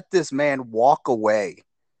to let this man walk away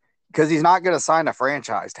because he's not going to sign a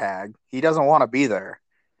franchise tag. He doesn't want to be there.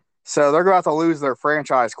 So they're about to lose their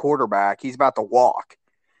franchise quarterback. He's about to walk.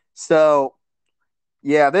 So,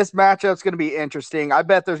 yeah, this matchup's going to be interesting. I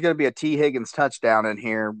bet there's going to be a T. Higgins touchdown in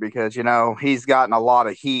here because, he's gotten a lot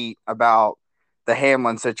of heat about the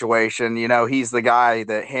Hamlin situation. He's the guy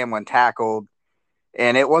that Hamlin tackled,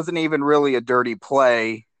 and it wasn't even really a dirty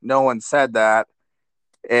play. No one said that.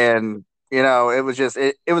 And, it was just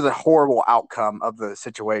it was a horrible outcome of the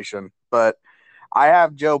situation. But I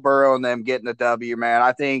have Joe Burrow and them getting the W, man.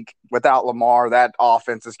 I think without Lamar, that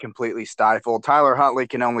offense is completely stifled. Tyler Huntley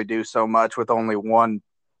can only do so much with only one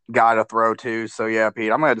guy to throw to. So, yeah,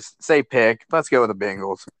 Pete, I'm going to say pick. Let's go with the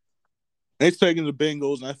Bengals. It's taking the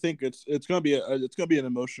Bengals, and I think it's going to be an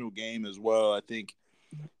emotional game as well. I think,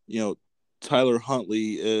 Tyler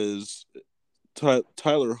Huntley,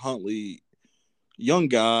 young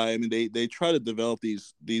guy. I mean, they try to develop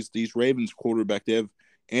these Ravens quarterback. They have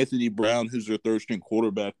Anthony Brown, who's their third string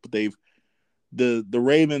quarterback, but the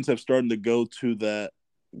Ravens have started to go to that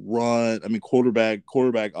run. I mean, quarterback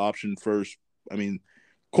option first. I mean,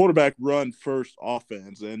 quarterback run first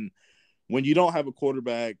offense, and when you don't have a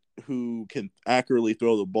quarterback who can accurately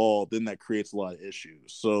throw the ball, then that creates a lot of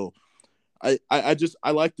issues. So I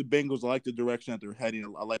like the Bengals. I like the direction that they're heading.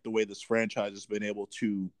 I like the way this franchise has been able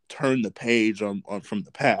to turn the page on from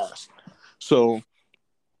the past. So,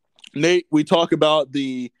 Nate, we talk about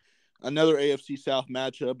another AFC South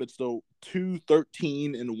matchup. It's the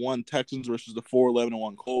 2-13-1 Texans versus the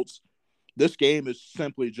 4-11-1 Colts. This game is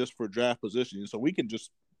simply just for draft positioning, so we can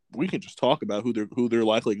just talk about who they're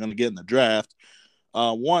likely going to get in the draft.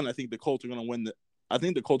 I think the Colts are going to win. I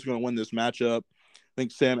think the Colts are going to win this matchup. I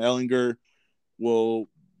think Sam Ehlinger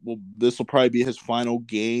this will probably be his final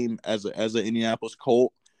game as an Indianapolis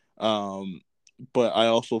Colt. But I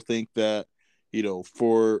also think that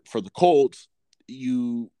for the Colts,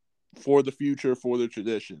 for the future, for the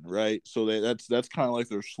tradition, right? So that's kind of like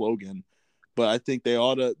their slogan. But I think they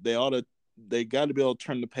got to be able to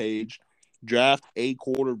turn the page, draft a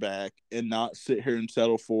quarterback, and not sit here and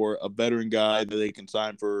settle for a veteran guy that they can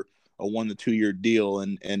sign for a 1 to 2 year deal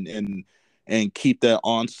and keep that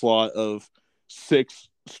onslaught of 6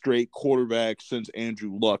 straight quarterbacks since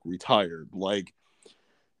Andrew Luck retired.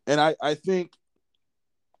 And I think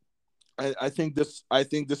this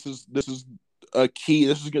is a key.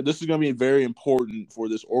 This is going to be very important for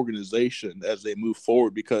this organization as they move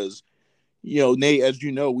forward because, Nate, as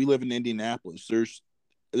you know, we live in Indianapolis.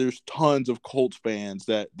 There's tons of Colts fans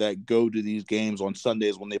that go to these games on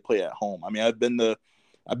Sundays when they play at home. I mean, I've been to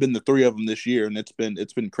 3 of them this year, and it's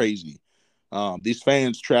been crazy. These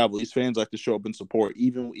fans travel. These fans like to show up and support,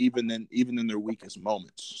 even in their weakest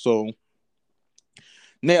moments. So,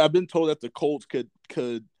 Nate, I've been told that the Colts could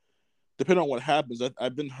depending on what happens.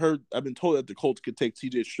 I've been told that the Colts could take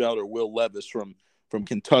C.J. Stroud or Will Levis from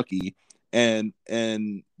Kentucky, and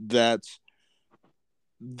that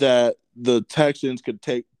the Texans could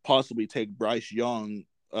possibly take Bryce Young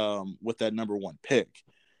with that number 1 pick.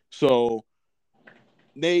 So,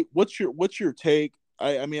 Nate, what's your take?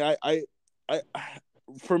 For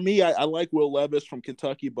me, I like Will Levis from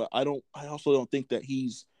Kentucky, but I also don't think that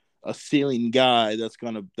he's a ceiling guy that's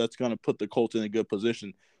gonna put the Colts in a good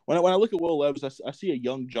position. When I look at Will Levis, I see a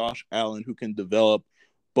young Josh Allen who can develop,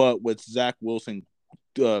 but with Zach Wilson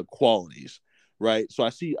qualities, right? So I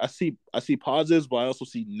see positives, but I also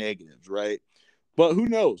see negatives, right? But who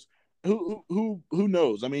knows? Who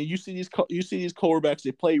knows? I mean, you see these quarterbacks,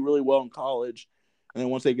 they play really well in college, and then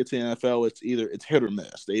once they get to the NFL, it's hit or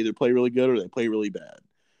miss. They either play really good or they play really bad.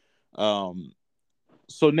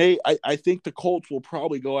 So Nate, I think the Colts will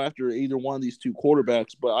probably go after either one of these two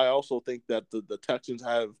quarterbacks, but I also think that the Texans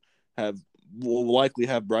will likely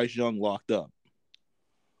have Bryce Young locked up.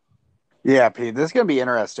 Yeah, Pete, this is going to be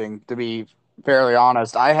interesting, to be fairly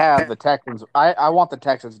honest. I have the Texans. I want the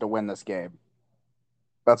Texans to win this game.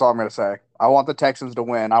 That's all I'm going to say. I want the Texans to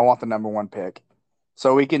win. I want the number one pick.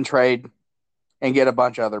 So we can trade and get a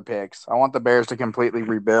bunch of other picks. I want the Bears to completely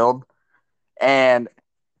rebuild. And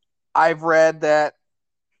I've read that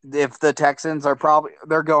if the Texans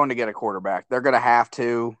they're going to get a quarterback. They're going to have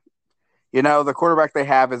to. The quarterback they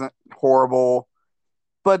have isn't horrible.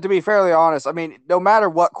 But to be fairly honest, I mean, no matter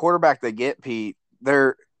what quarterback they get, Pete,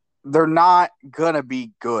 they're not going to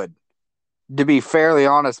be good. To be fairly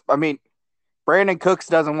honest, I mean, Brandon Cooks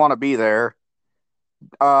doesn't want to be there.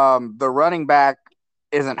 The running back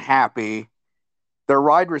isn't happy. Their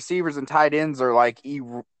wide receivers and tight ends are like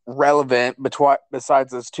irrelevant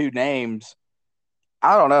besides those two names.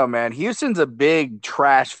 I don't know, man. Houston's a big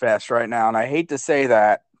trash fest right now, and I hate to say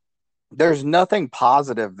that. There's nothing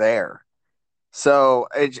positive there. So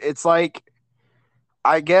it's like,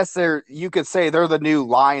 I guess you could say they're the new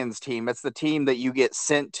Lions team. It's the team that you get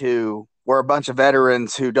sent to where a bunch of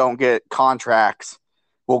veterans who don't get contracts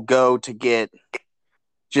will go to get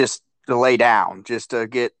just to lay down, just to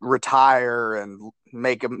get retire and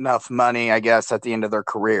make enough money, I guess, at the end of their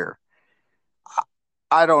career.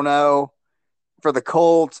 I don't know. For the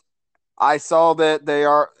Colts, I saw that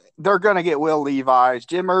they're going to get Will Levis.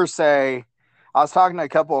 Jim Irsay, I was talking to a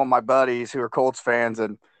couple of my buddies who are Colts fans,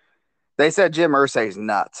 and they said Jim Irsay's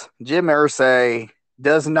nuts. Jim Irsay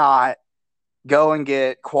does not go and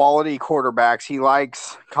get quality quarterbacks. He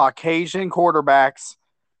likes Caucasian quarterbacks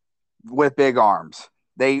with big arms.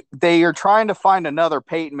 They are trying to find another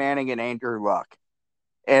Peyton Manning and Andrew Luck,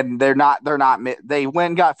 and they're not. They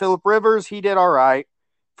went and got Phillip Rivers. He did all right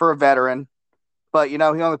for a veteran, but he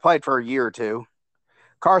only played for a year or two.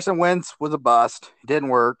 Carson Wentz was a bust. Didn't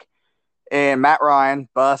work. And Matt Ryan,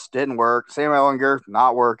 bust, didn't work. Sam Ehlinger,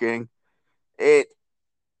 not working.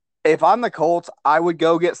 If I'm the Colts, I would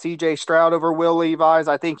go get C.J. Stroud over Will Levis.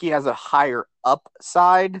 I think he has a higher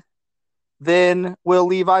upside than Will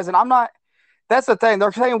Levis. And that's the thing.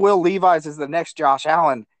 They're saying Will Levis is the next Josh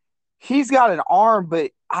Allen. He's got an arm,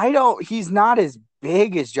 but he's not as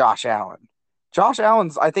big as Josh Allen. Josh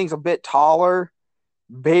Allen's, I think, is a bit taller,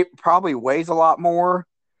 probably weighs a lot more.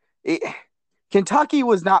 Kentucky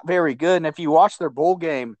was not very good, and if you watch their bowl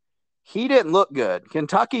game, he didn't look good.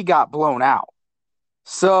 Kentucky got blown out.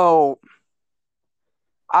 So,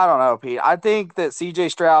 I don't know, Pete. I think that C.J.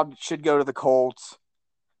 Stroud should go to the Colts,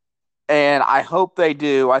 and I hope they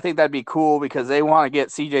do. I think that'd be cool because they want to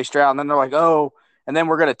get C.J. Stroud, and then they're like, oh, and then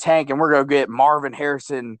we're going to tank, and we're going to get Marvin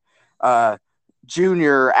Harrison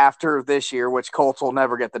Jr. after this year, which Colts will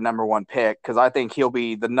never get the number one pick because I think he'll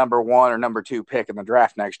be the number one or number two pick in the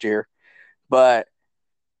draft next year. But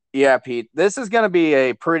yeah, Pete, this is going to be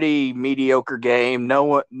a pretty mediocre game.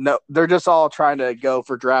 No, they're just all trying to go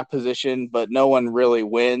for draft position, but no one really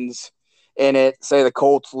wins in it. Say the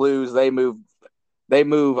Colts lose, they move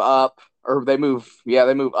up, or they move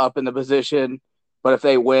up in the position. But if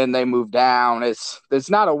they win, they move down. It's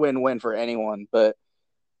not a win-win for anyone. But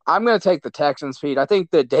I'm going to take the Texans, Pete. I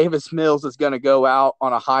think that Davis Mills is going to go out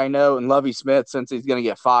on a high note, and Lovie Smith, since he's going to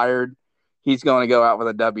get fired, he's going to go out with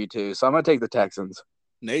a W-2. So I'm going to take the Texans.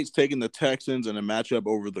 Nate's taking the Texans in a matchup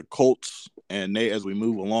over the Colts. And Nate, as we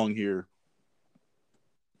move along here,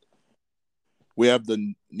 we have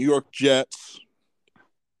the New York Jets,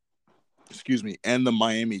 and the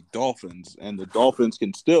Miami Dolphins. And the Dolphins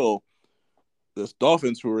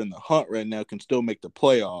who are in the hunt right now, can still make the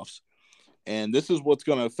playoffs. And this is what's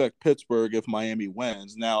going to affect Pittsburgh if Miami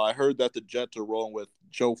wins. Now, I heard that the Jets are rolling with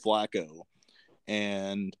Joe Flacco.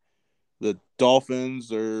 And the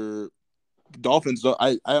Dolphins,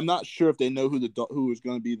 I am not sure if they know who is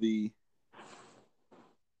going to be the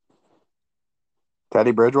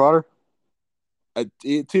Teddy Bridgewater?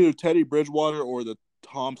 Either Teddy Bridgewater or the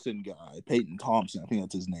Thompson guy, Peyton Thompson. I think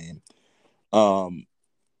that's his name. So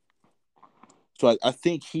I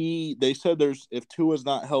think they said if Tua's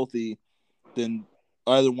not healthy, then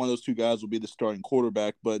either one of those two guys will be the starting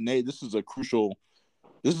quarterback. But Nate, this is a crucial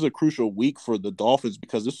week for the Dolphins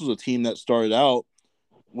because this was a team that started out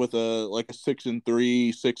with a 6-3,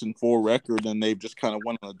 6-4 record, and they've just kind of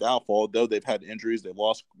went on a downfall. Though they've had injuries, they've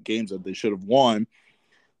lost games that they should have won.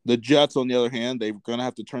 The Jets, on the other hand, they're going to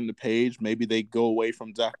have to turn the page. Maybe they go away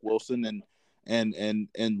from Zach Wilson and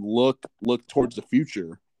look towards the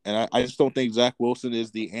future. And I just don't think Zach Wilson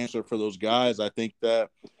is the answer for those guys. I think that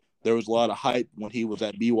there was a lot of hype when he was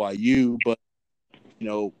at BYU, but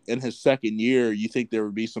in his second year, you think there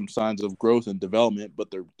would be some signs of growth and development,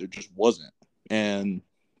 but there just wasn't. And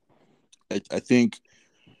I think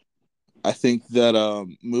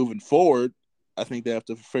that moving forward, I think they have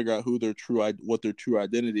to figure out what their true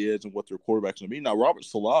identity is and what their quarterback's going to be. Now, Robert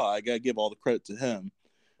Salah, I got to give all the credit to him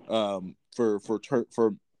for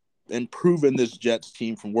improving this Jets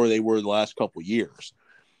team from where they were the last couple years.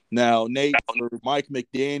 Now, Nate, for Mike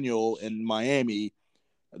McDaniel in Miami,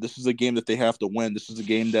 this is a game that they have to win. This is a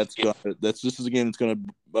game that's going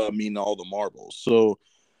to mean all the marbles. So,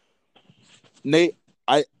 Nate,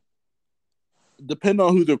 depending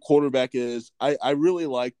on who their quarterback is, I really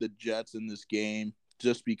like the Jets in this game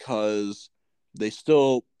just because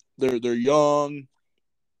they're young.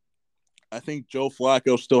 I think Joe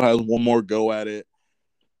Flacco still has one more go at it.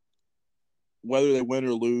 Whether they win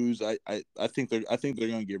or lose, I think they're going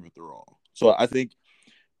to give it their all. So I think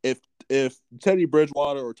if Teddy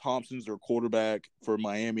Bridgewater or Thompson's their quarterback for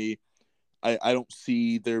Miami, I don't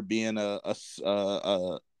see there being a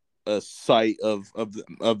sight of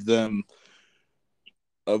them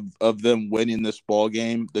winning this ball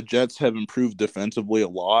game. The Jets have improved defensively a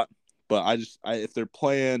lot, but if they're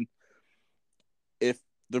playing a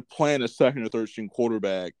second or third string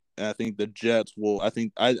quarterback, and I think the Jets will. I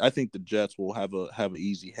think the Jets will have an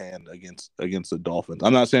easy hand against the Dolphins.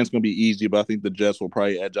 I'm not saying it's going to be easy, but I think the Jets will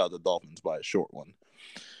probably edge out the Dolphins by a short one.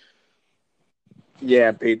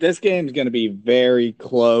 Yeah, Pete, this game's going to be very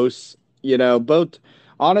close. Both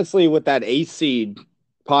honestly, with that A seed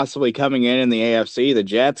possibly coming in the AFC, the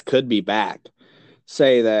Jets could be back.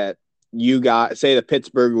 Say the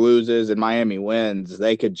Pittsburgh loses and Miami wins,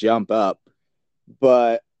 they could jump up.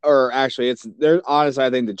 Honestly, I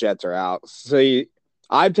think the Jets are out. So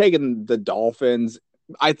I've taken the Dolphins.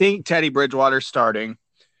 I think Teddy Bridgewater's starting.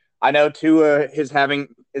 I know Tua is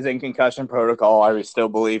in concussion protocol. I still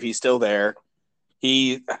believe he's still there.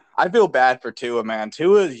 I feel bad for Tua, man.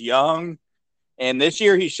 Tua is young, and this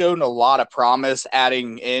year he's shown a lot of promise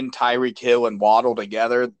adding in Tyreek Hill and Waddle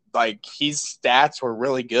together. Like, his stats were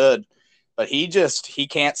really good, but he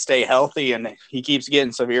can't stay healthy, and he keeps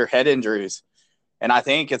getting severe head injuries. And I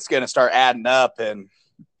think it's going to start adding up, and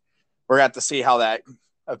we're going to have to see how that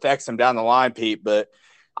affects him down the line, Pete. But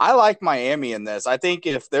I like Miami in this. I think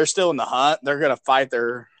if they're still in the hunt, they're going to fight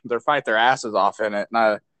their asses off in it.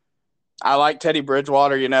 And I like Teddy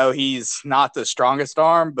Bridgewater. He's not the strongest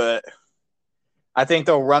arm, but I think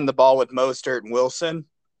they'll run the ball with Mostert and Wilson,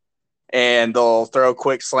 and they'll throw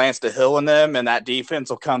quick slants to Hill in them, and that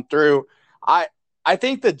defense will come through. I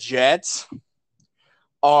think the Jets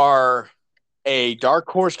are a dark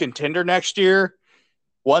horse contender next year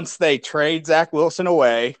once they trade Zach Wilson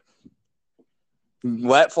away,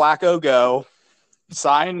 let Flacco go,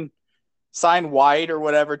 sign White or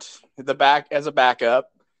whatever as a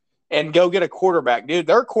backup, and go get a quarterback. Dude,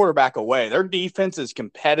 they're quarterback away. Their defense is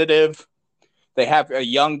competitive. They have a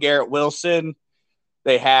young Garrett Wilson.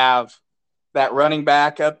 They have that running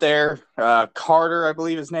back up there, Carter, I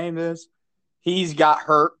believe his name is. He's got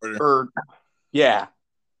hurt.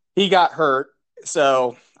 He got hurt.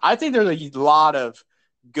 So I think there's a lot of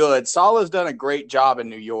good. Salah's done a great job in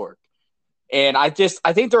New York. And I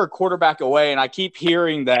think they're a quarterback away, and I keep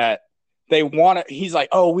hearing that they want it. He's like,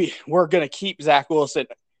 we're going to keep Zach Wilson.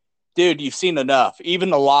 Dude, you've seen enough. Even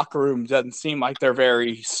the locker room doesn't seem like they're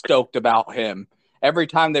very stoked about him. Every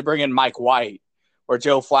time they bring in Mike White or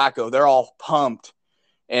Joe Flacco, they're all pumped.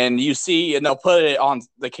 And you see, and they'll put it on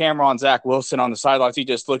the camera on Zach Wilson on the sidelines. He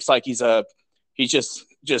just looks like he's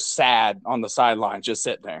just sad on the sidelines, just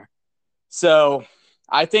sitting there. So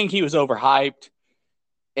I think he was overhyped,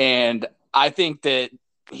 and I think that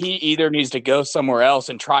he either needs to go somewhere else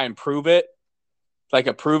and try and prove it, like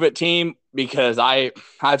a prove-it team, because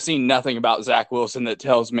I've seen nothing about Zach Wilson that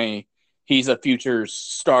tells me he's a future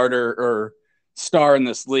starter or star in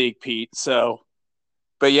this league, Pete. So,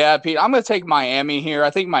 but yeah, Pete, I'm going to take Miami here.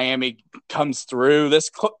 I think Miami comes through. This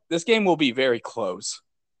game will be very close.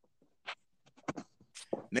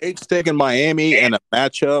 Nate's taking Miami in a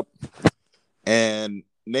matchup, and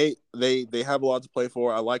Nate, they have a lot to play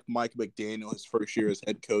for. I like Mike McDaniel, his first year as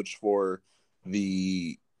head coach for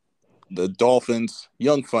the Dolphins.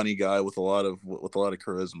 Young, funny guy with a lot of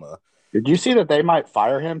charisma. Did you see that they might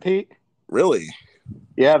fire him, Pete? Really?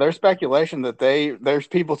 Yeah, there's speculation that there's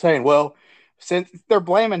people saying, well, since they're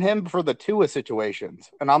blaming him for the Tua situations,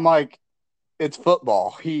 and I'm like, it's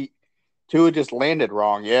football. Tua just landed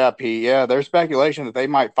wrong. Yeah, Pete. Yeah, there's speculation that they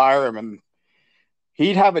might fire him, and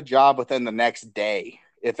he'd have a job within the next day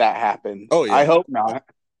if that happened. Oh yeah, I hope not.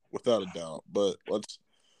 Without a doubt. But let's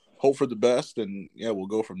hope for the best, and yeah, we'll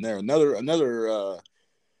go from there. Another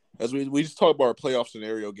as we just talked about our playoff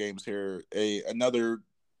scenario games here, another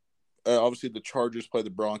obviously the Chargers play the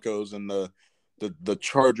Broncos, and the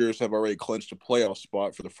Chargers have already clinched a playoff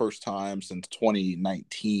spot for the first time since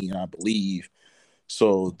 2019, I believe.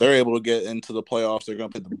 So they're able to get into the playoffs. They're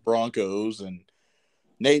going to play the Broncos, and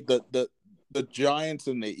Nate, the Giants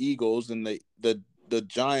and the Eagles, and the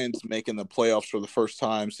Giants making the playoffs for the first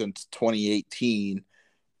time since 2018,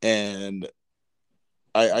 and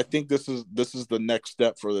I think this is the next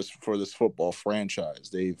step for this football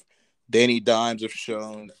franchise. Danny Dimes have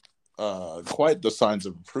shown quite the signs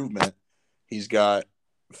of improvement. He's got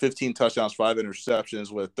 15 touchdowns, 5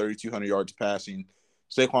 interceptions with 3,200 yards passing.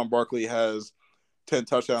 Saquon Barkley has 10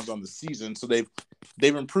 touchdowns on the season, so they've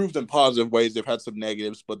improved in positive ways. They've had some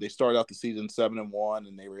negatives, but they started out the season 7-1,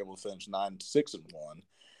 and they were able to finish 9-6-1.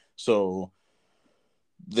 So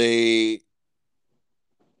this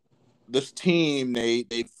team,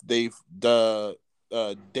 they've Dable,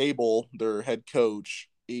 their head coach.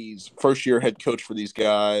 He's first year head coach for these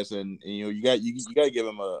guys, and you got to give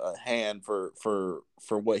him a hand for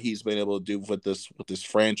what he's been able to do with this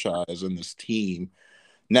franchise and this team.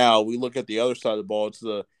 Now we look at the other side of the ball. It's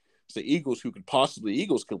the Eagles who could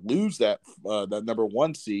lose that number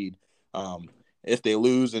 1 seed if they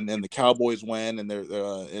lose, and then the Cowboys win, and they're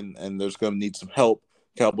and there's going to need some help.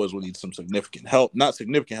 Cowboys will need some significant help. Not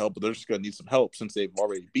significant help, but they're just going to need some help since they've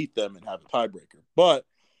already beat them and have a tiebreaker. But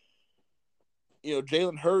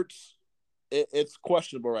Jalen Hurts, it's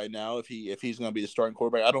questionable right now if he's going to be the starting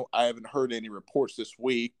quarterback. I haven't heard any reports this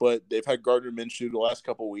week, but they've had Gardner Minshew the last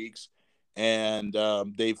couple of weeks, and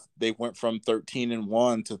they've went from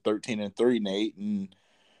 13-1 to 13-3, Nate, and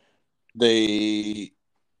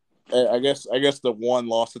I guess the one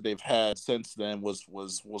loss that they've had since then was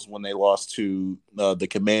when they lost to the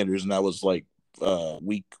Commanders, and that was like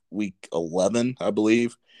week 11, I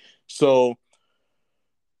believe. So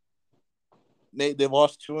they've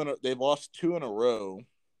lost two in a row.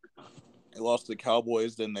 They lost to the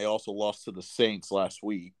Cowboys, then they also lost to the Saints last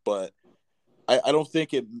week. But I don't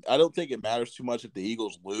think it matters too much if the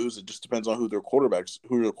Eagles lose. It just depends on what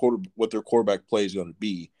their quarterback play is going to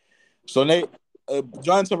be. So Nate,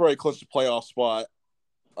 Giants have already clinched a playoff spot.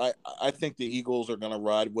 I think the Eagles are going to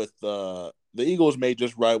ride with the Eagles may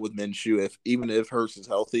just ride with Minshew even if Hurts is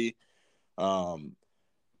healthy.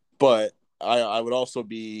 But I would also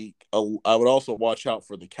watch out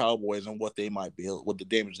for the Cowboys and what the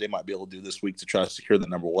damage they might be able to do this week to try to secure the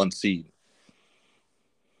number 1 seed.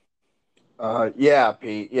 Yeah,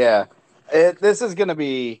 Pete. Yeah, this is going to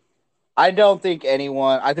be. I think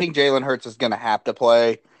Jalen Hurts is going to have to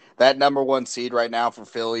play. That number 1 seed right now for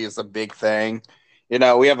Philly is a big thing.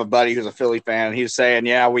 We have a buddy who's a Philly fan, and he's saying,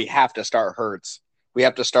 yeah, we have to start Hurts. We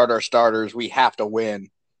have to start our starters. We have to win.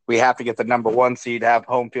 We have to get the number 1 seed, have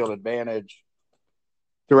home field advantage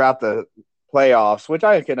throughout the playoffs, which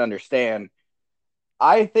I can understand.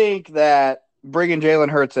 I think that bringing Jalen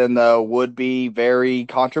Hurts in, though, would be very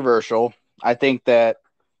controversial. I think that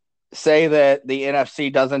say that the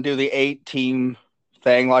NFC doesn't do the 8-team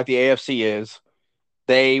thing like the AFC is,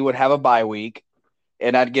 they would have a bye week,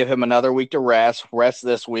 and I'd give him another week to rest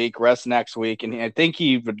this week, rest next week, and I think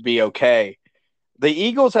he would be okay. The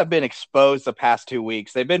Eagles have been exposed the past 2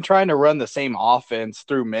 weeks. They've been trying to run the same offense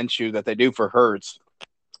through Minshew that they do for Hurts.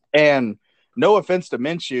 And no offense to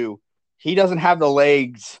Minshew, he doesn't have the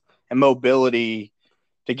legs and mobility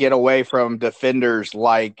to get away from defenders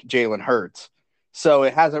like Jalen Hurts. So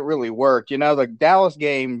it hasn't really worked. The Dallas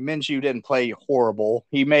game, Minshew didn't play horrible.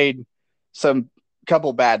 He made some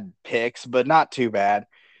couple bad picks, but not too bad.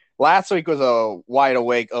 Last week was a wide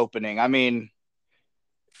awake opening. I mean,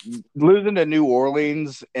 losing to New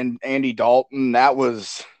Orleans and Andy Dalton,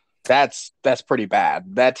 that's pretty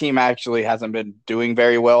bad. That team actually hasn't been doing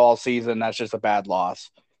very well all season. That's just a bad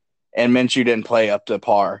loss. And Minshew didn't play up to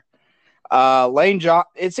par.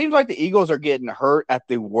 It seems like the Eagles are getting hurt at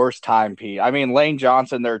the worst time, Pete. I mean, Lane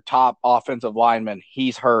Johnson, their top offensive lineman,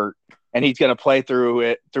 he's hurt, and he's going to play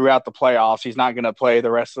throughout the playoffs. He's not going to play the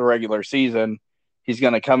rest of the regular season. He's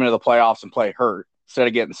going to come into the playoffs and play hurt instead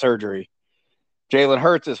of getting surgery. Jalen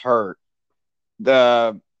Hurts is hurt.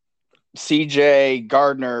 The CJ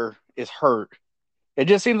Gardner is hurt. It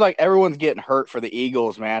just seems like everyone's getting hurt for the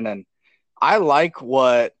Eagles, man. And I like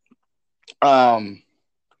what the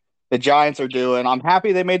Giants are doing. I'm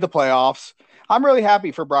happy they made the playoffs. I'm really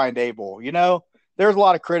happy for Brian Dable. There's a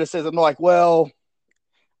lot of criticism. Like, well,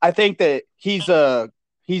 I think that he's the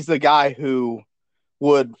guy who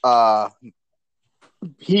would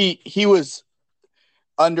he was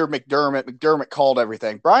under McDermott. McDermott called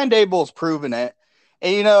everything. Brian Dable's proven it.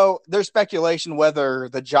 And there's speculation whether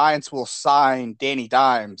the Giants will sign Danny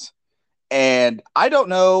Dimes And I don't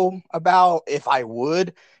know about if I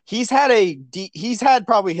would. He's had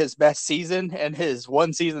probably his best season and his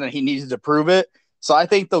one season that he needs to prove it. So I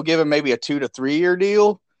think they'll give him maybe a 2 to 3 year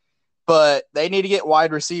deal. But they need to get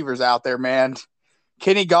wide receivers out there, man.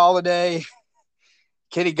 Kenny Galladay,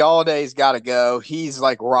 Kenny Galladay's got to go. He's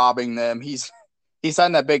like robbing them. He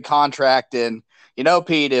signed that big contract, and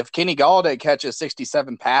Pete, if Kenny Galladay catches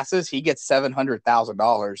 67 passes, he gets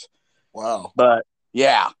 $700,000. Wow. But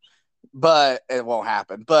yeah, but it won't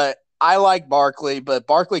happen. But I like Barkley, but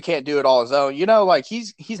Barkley can't do it all his own. Like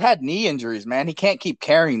he's had knee injuries, man. He can't keep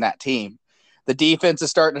carrying that team. The defense is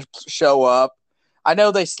starting to show up. I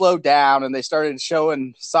know they slowed down and they started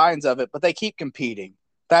showing signs of it, but they keep competing.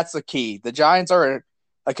 That's the key. The Giants are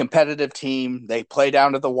a competitive team. They play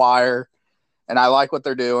down to the wire, and I like what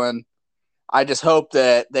they're doing. I just hope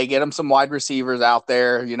that they get them some wide receivers out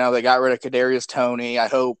there. They got rid of Kadarius Toney. I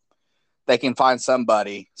hope they can find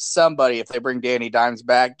somebody. If they bring Danny Dimes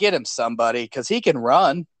back, get him somebody because he can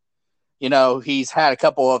run. He's had a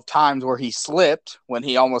couple of times where he slipped when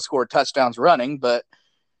he almost scored touchdowns running, but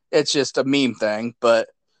it's just a meme thing. But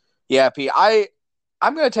yeah, P,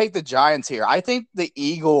 I'm going to take the Giants here. I think the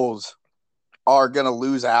Eagles are going to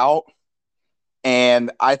lose out,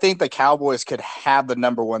 and I think the Cowboys could have the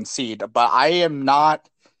number one seed. But I am not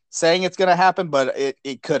saying it's going to happen, but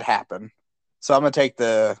it could happen. So I'm going to take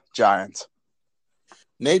the Giants.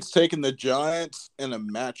 Nate's taking the Giants in a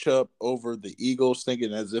matchup over the Eagles,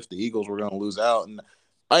 thinking as if the Eagles were going to lose out. And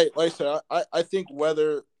like I said, I think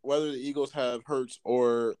whether the Eagles have Hurts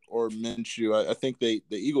or Minshew, I think the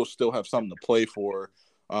Eagles still have something to play for,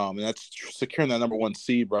 and that's securing that number one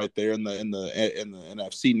seed right there in the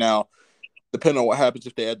NFC. Now, depending on what happens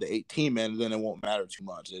if they add the 8 team in, then it won't matter too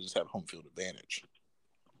much. They just have home field advantage.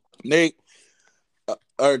 Nate,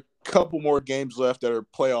 a couple more games left that are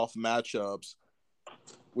playoff matchups.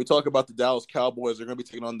 We talk about the Dallas Cowboys. They're going to be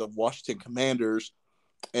taking on the Washington Commanders,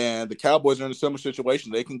 and the Cowboys are in a similar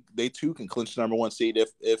situation. They too can clinch the number one seed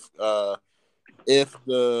if the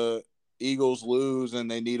Eagles lose and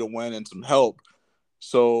they need a win and some help.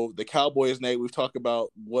 So the Cowboys, Nate, we've talked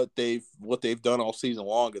about what they've done all season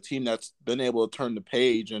long. A team that's been able to turn the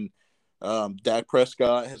page, and Dak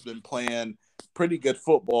Prescott has been playing pretty good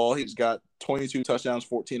football. He's got 22 touchdowns,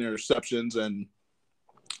 14 interceptions, and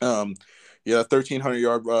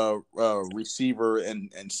 1,300-yard receiver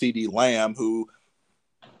and CeeDee Lamb, who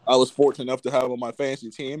I was fortunate enough to have on my fantasy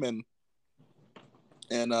team, and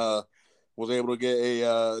was able to get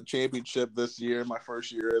a championship this year. My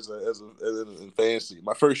first year in fantasy.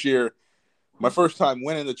 My first time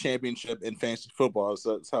winning the championship in fantasy football.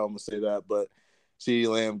 So that's how I'm gonna say that. But CeeDee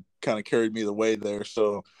Lamb kind of carried me the way there.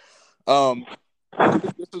 So,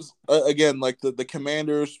 this is again like the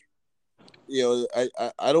Commanders.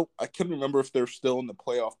 I couldn't remember if they're still in the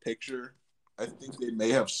playoff picture. I think they may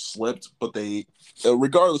have slipped, but they,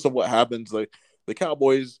 regardless of what happens, like the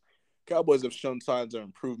Cowboys have shown signs of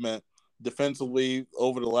improvement defensively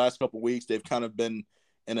over the last couple of weeks. They've kind of been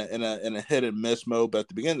in a hit and miss mode. But at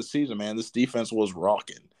the beginning of the season, man, this defense was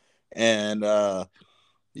rocking, and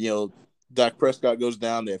Dak Prescott goes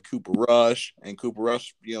down. They have Cooper Rush, and Cooper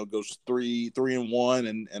Rush, goes 3-1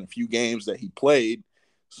 and a few games that he played.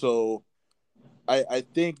 So I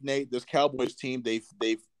think, Nate, this Cowboys team, they've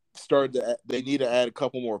started to, they need to add a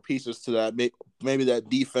couple more pieces to that, maybe that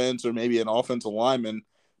defense or maybe an offensive lineman,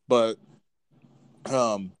 but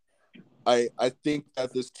I think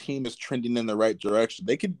that this team is trending in the right direction.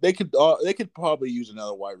 They could probably use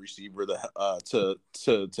another wide receiver to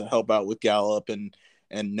help out with Gallup and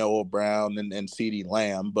Noah Brown and CeeDee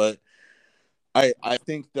Lamb, but I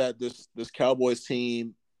think that this Cowboys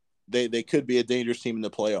team, they could be a dangerous team in the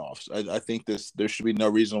playoffs. I think there should be no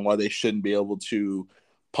reason why they shouldn't be able to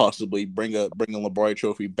possibly bring a Lombardi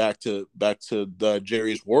Trophy back to the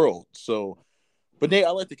Jerry's world. So, but Nate,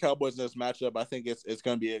 I like the Cowboys in this matchup. I think it's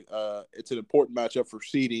going to be it's an important matchup for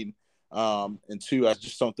seeding. And two, I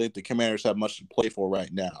just don't think the Commanders have much to play for right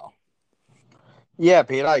now. Yeah,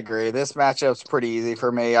 Pete, I agree. This matchup's pretty easy for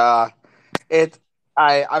me. I'm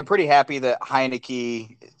pretty happy that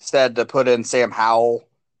Heineke said to put in Sam Howell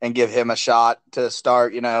and give him a shot to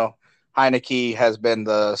start. Heineke has been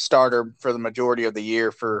the starter for the majority of the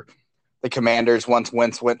year for the Commanders once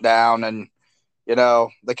Wentz went down. And,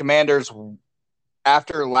 the Commanders,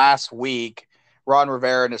 after last week, Ron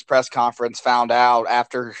Rivera in his press conference found out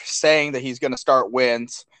after saying that he's going to start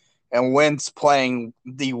Wentz, and Wentz playing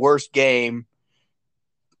the worst game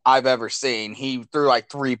I've ever seen. He threw like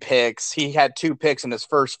 3 picks. He had 2 picks in his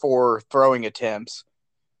first 4 throwing attempts.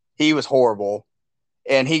 He was horrible.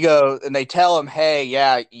 And he goes, and they tell him, "Hey,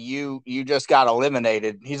 yeah, you just got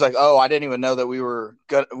eliminated." He's like, "Oh, I didn't even know that we were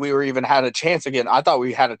good. We were even had a chance again. I thought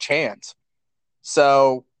we had a chance."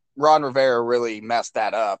 So Ron Rivera really messed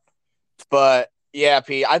that up. But yeah,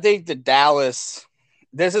 Pete, I think the Dallas.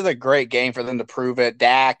 This is a great game for them to prove it.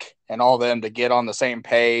 Dak and all them to get on the same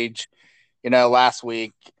page. Last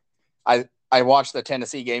week I watched the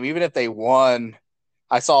Tennessee game. Even if they won,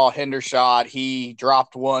 I saw Hendershot. He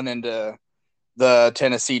dropped one into the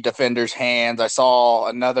Tennessee defender's hands. I saw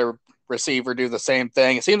another receiver do the same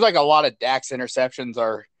thing. It seems like a lot of Dak's interceptions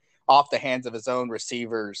are off the hands of his own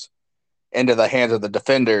receivers into the hands of the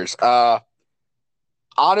defenders.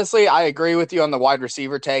 Honestly, I agree with you on the wide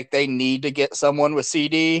receiver take. They need to get someone with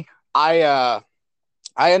CD. I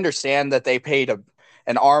understand that they paid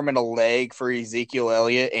an arm and a leg for Ezekiel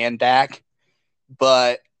Elliott and Dak,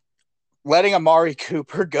 but letting Amari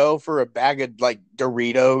Cooper go for a bag of like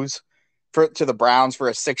Doritos to the Browns for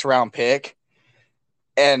a 6th-round pick,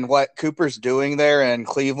 and what Cooper's doing there in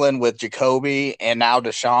Cleveland with Jacoby and now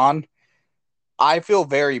Deshaun, I feel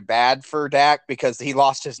very bad for Dak because he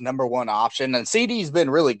lost his number one option. And CD's been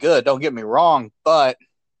really good, don't get me wrong, but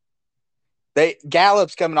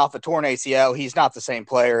Gallup's coming off a torn ACL. He's not the same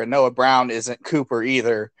player, and Noah Brown isn't Cooper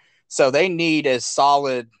either. So they need a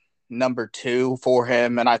solid number 2 for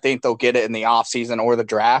him, and I think they'll get it in the offseason or the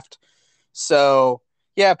draft. So,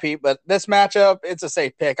 yeah, Pete, but this matchup, it's a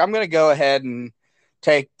safe pick. I'm going to go ahead and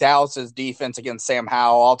take Dallas's defense against Sam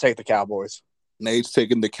Howell. I'll take the Cowboys. Nate's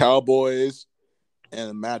taking the Cowboys and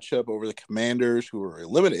a matchup over the Commanders, who were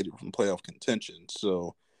eliminated from playoff contention.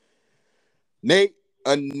 So, Nate,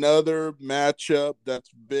 another matchup that's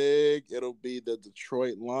big. It'll be the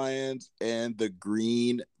Detroit Lions and the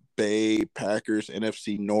Green Bay Packers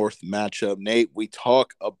NFC North matchup. Nate, we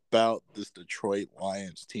talk about this Detroit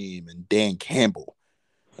Lions team and Dan Campbell,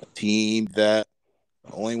 a team that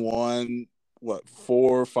only won,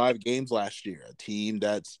 4 or 5 games last year, a team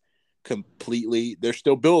that's they're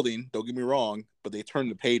still building, don't get me wrong, but they turned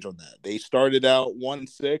the page on that. They started out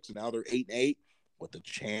 1-6 and now they're 8-8 with a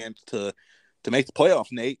chance to make the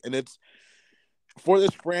playoffs, Nate. And it's for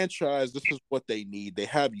this franchise, this is what they need. They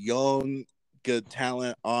have young, good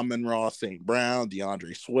talent, Amon-Ra St. Brown,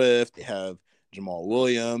 DeAndre Swift. They have Jamal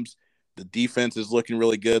Williams. The defense is looking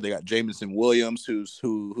really good. They got Jameson Williams,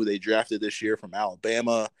 who they drafted this year from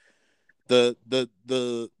Alabama.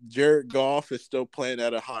 The Jared Goff is still playing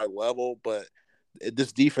at a high level, but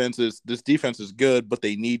this defense is good, but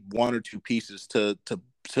they need 1 or 2 pieces to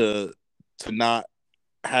not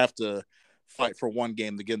have to fight for one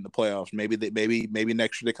game to get in the playoffs. Maybe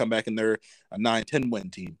next year they come back and they're a 9-10 win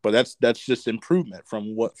team, but that's just improvement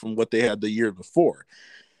from what they had the year before.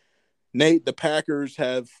 Nate, the Packers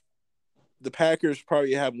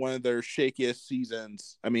probably have one of their shakiest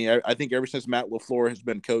seasons. I mean, I think ever since Matt LaFleur has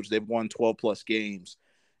been coach, they've won 12 plus games,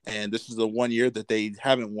 and this is the one year that they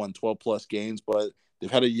haven't won 12 plus games, but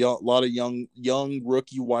they've had a lot of young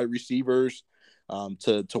rookie wide receivers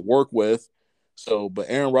to work with. So, but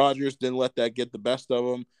Aaron Rodgers didn't let that get the best of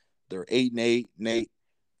them. They're 8-8. Nate,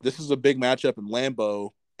 this is a big matchup in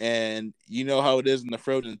Lambeau, and you know how it is in the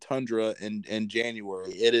frozen tundra in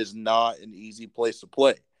January. It is not an easy place to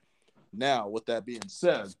play. Now, with that being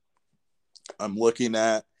said, I'm looking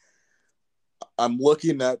at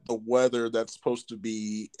the weather that's supposed to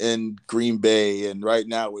be in Green Bay, and right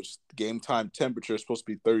now it's game time temperature is supposed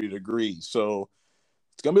to be 30 degrees. So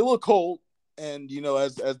it's gonna be a little cold. And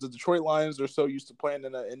as the Detroit Lions are so used to playing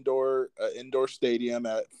in an indoor stadium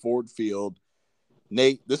at Ford Field,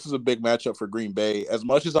 Nate, this is a big matchup for Green Bay. As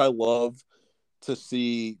much as I love to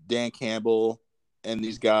see Dan Campbell and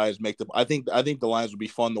these guys I think the Lions would be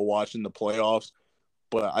fun to watch in the playoffs,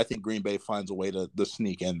 but I think Green Bay finds a way to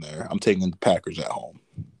sneak in there. I'm taking the Packers at home.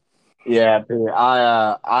 Yeah,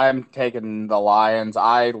 I'm taking the Lions.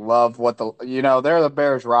 I love they're the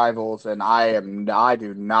Bears rivals, and I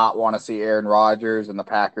do not want to see Aaron Rodgers and the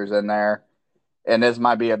Packers in there. And this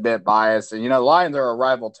might be a bit biased. And the Lions are a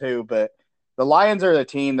rival too, but the Lions are the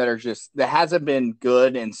team that hasn't been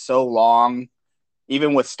good in so long.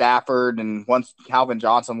 Even with Stafford, and once Calvin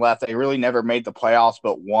Johnson left, they really never made the playoffs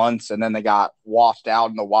but once, and then they got washed out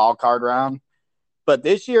in the wild card round. But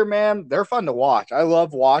this year, man, they're fun to watch. I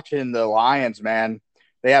love watching the Lions, man.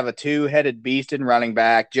 They have a 2-headed beast in running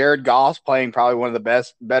back. Jared Goff's playing probably one of the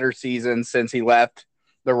better seasons since he left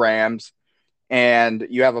the Rams. And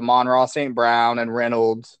you have Amon-Ra St. Brown and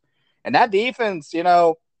Reynolds. And that defense,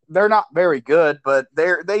 they're not very good, but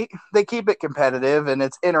they keep it competitive, and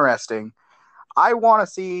it's interesting. I want to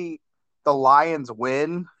see the Lions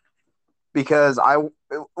win because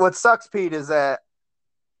what sucks, Pete, is that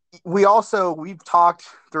we've talked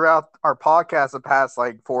throughout our podcast the past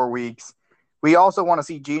like 4 weeks. We also want to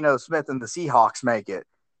see Geno Smith and the Seahawks make it.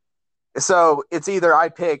 So it's either I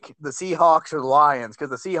pick the Seahawks or the Lions because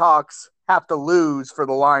the Seahawks have to lose for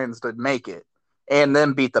the Lions to make it and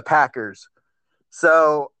then beat the Packers.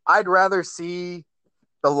 So I'd rather see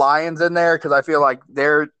the Lions in there because I feel like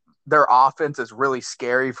their offense is really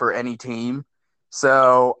scary for any team.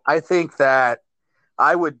 So I think that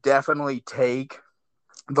I would definitely take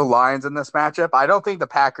the Lions in this matchup. I don't think the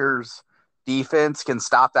Packers defense can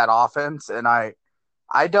stop that offense, and I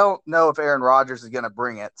don't know if Aaron Rodgers is going to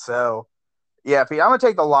bring it. So, yeah, Pete, I'm going to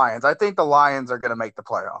take the Lions. I think the Lions are going to make the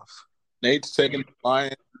playoffs. Nate's taking the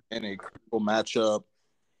Lions in a critical matchup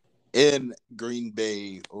in Green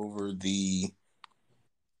Bay over the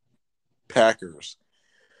Packers.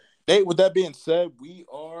 Nate, with that being said, we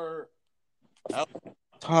are out of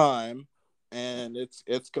time, and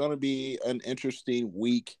it's going to be an interesting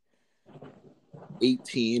week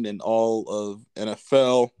 18 in all of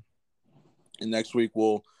NFL. And next week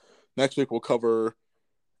we'll cover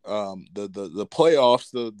the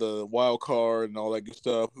playoffs, the wild card, and all that good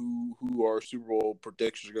stuff. Who our Super Bowl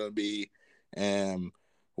predictions are going to be, and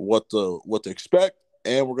what to expect.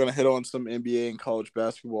 And we're going to hit on some NBA and college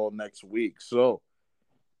basketball next week. So,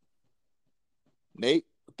 Nate,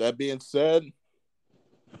 with that being said,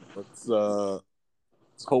 let's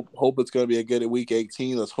hope it's going to be a good week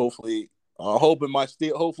 18. Let's hopefully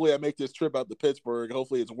I make this trip out to Pittsburgh.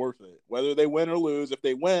 Hopefully it's worth it. Whether they win or lose, if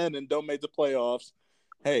they win and don't make the playoffs,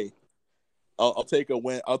 hey, I'll take a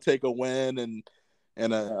win. I'll take a win and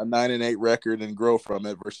a 9-8 record and grow from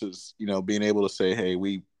it versus, being able to say, hey,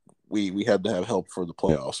 we had to have help for the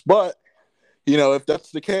playoffs. But, if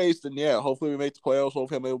that's the case, then yeah, hopefully we make the playoffs.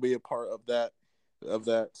 Hopefully we'll be a part of that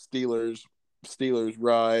Steelers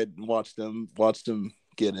ride and watch them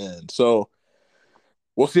get in. So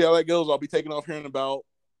we'll see how that goes. I'll be taking off here in about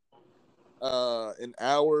an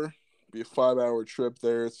hour. It'll be a 5-hour trip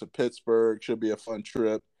there. It's to Pittsburgh. Should be a fun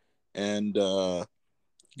trip. And go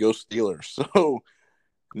Steelers. So,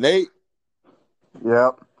 Nate.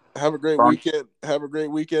 Yep. Have a great weekend. Have a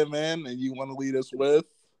great weekend, man. And you want to lead us with?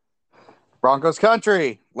 Broncos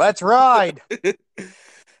country. Let's ride.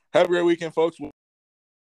 Have a great weekend, folks.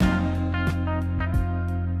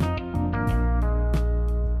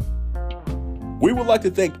 We would like to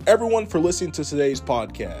thank everyone for listening to today's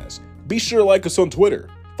podcast. Be sure to like us on Twitter.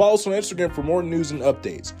 Follow us on Instagram for more news and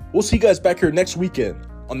updates. We'll see you guys back here next weekend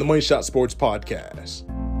on the Money Shot Sports Podcast.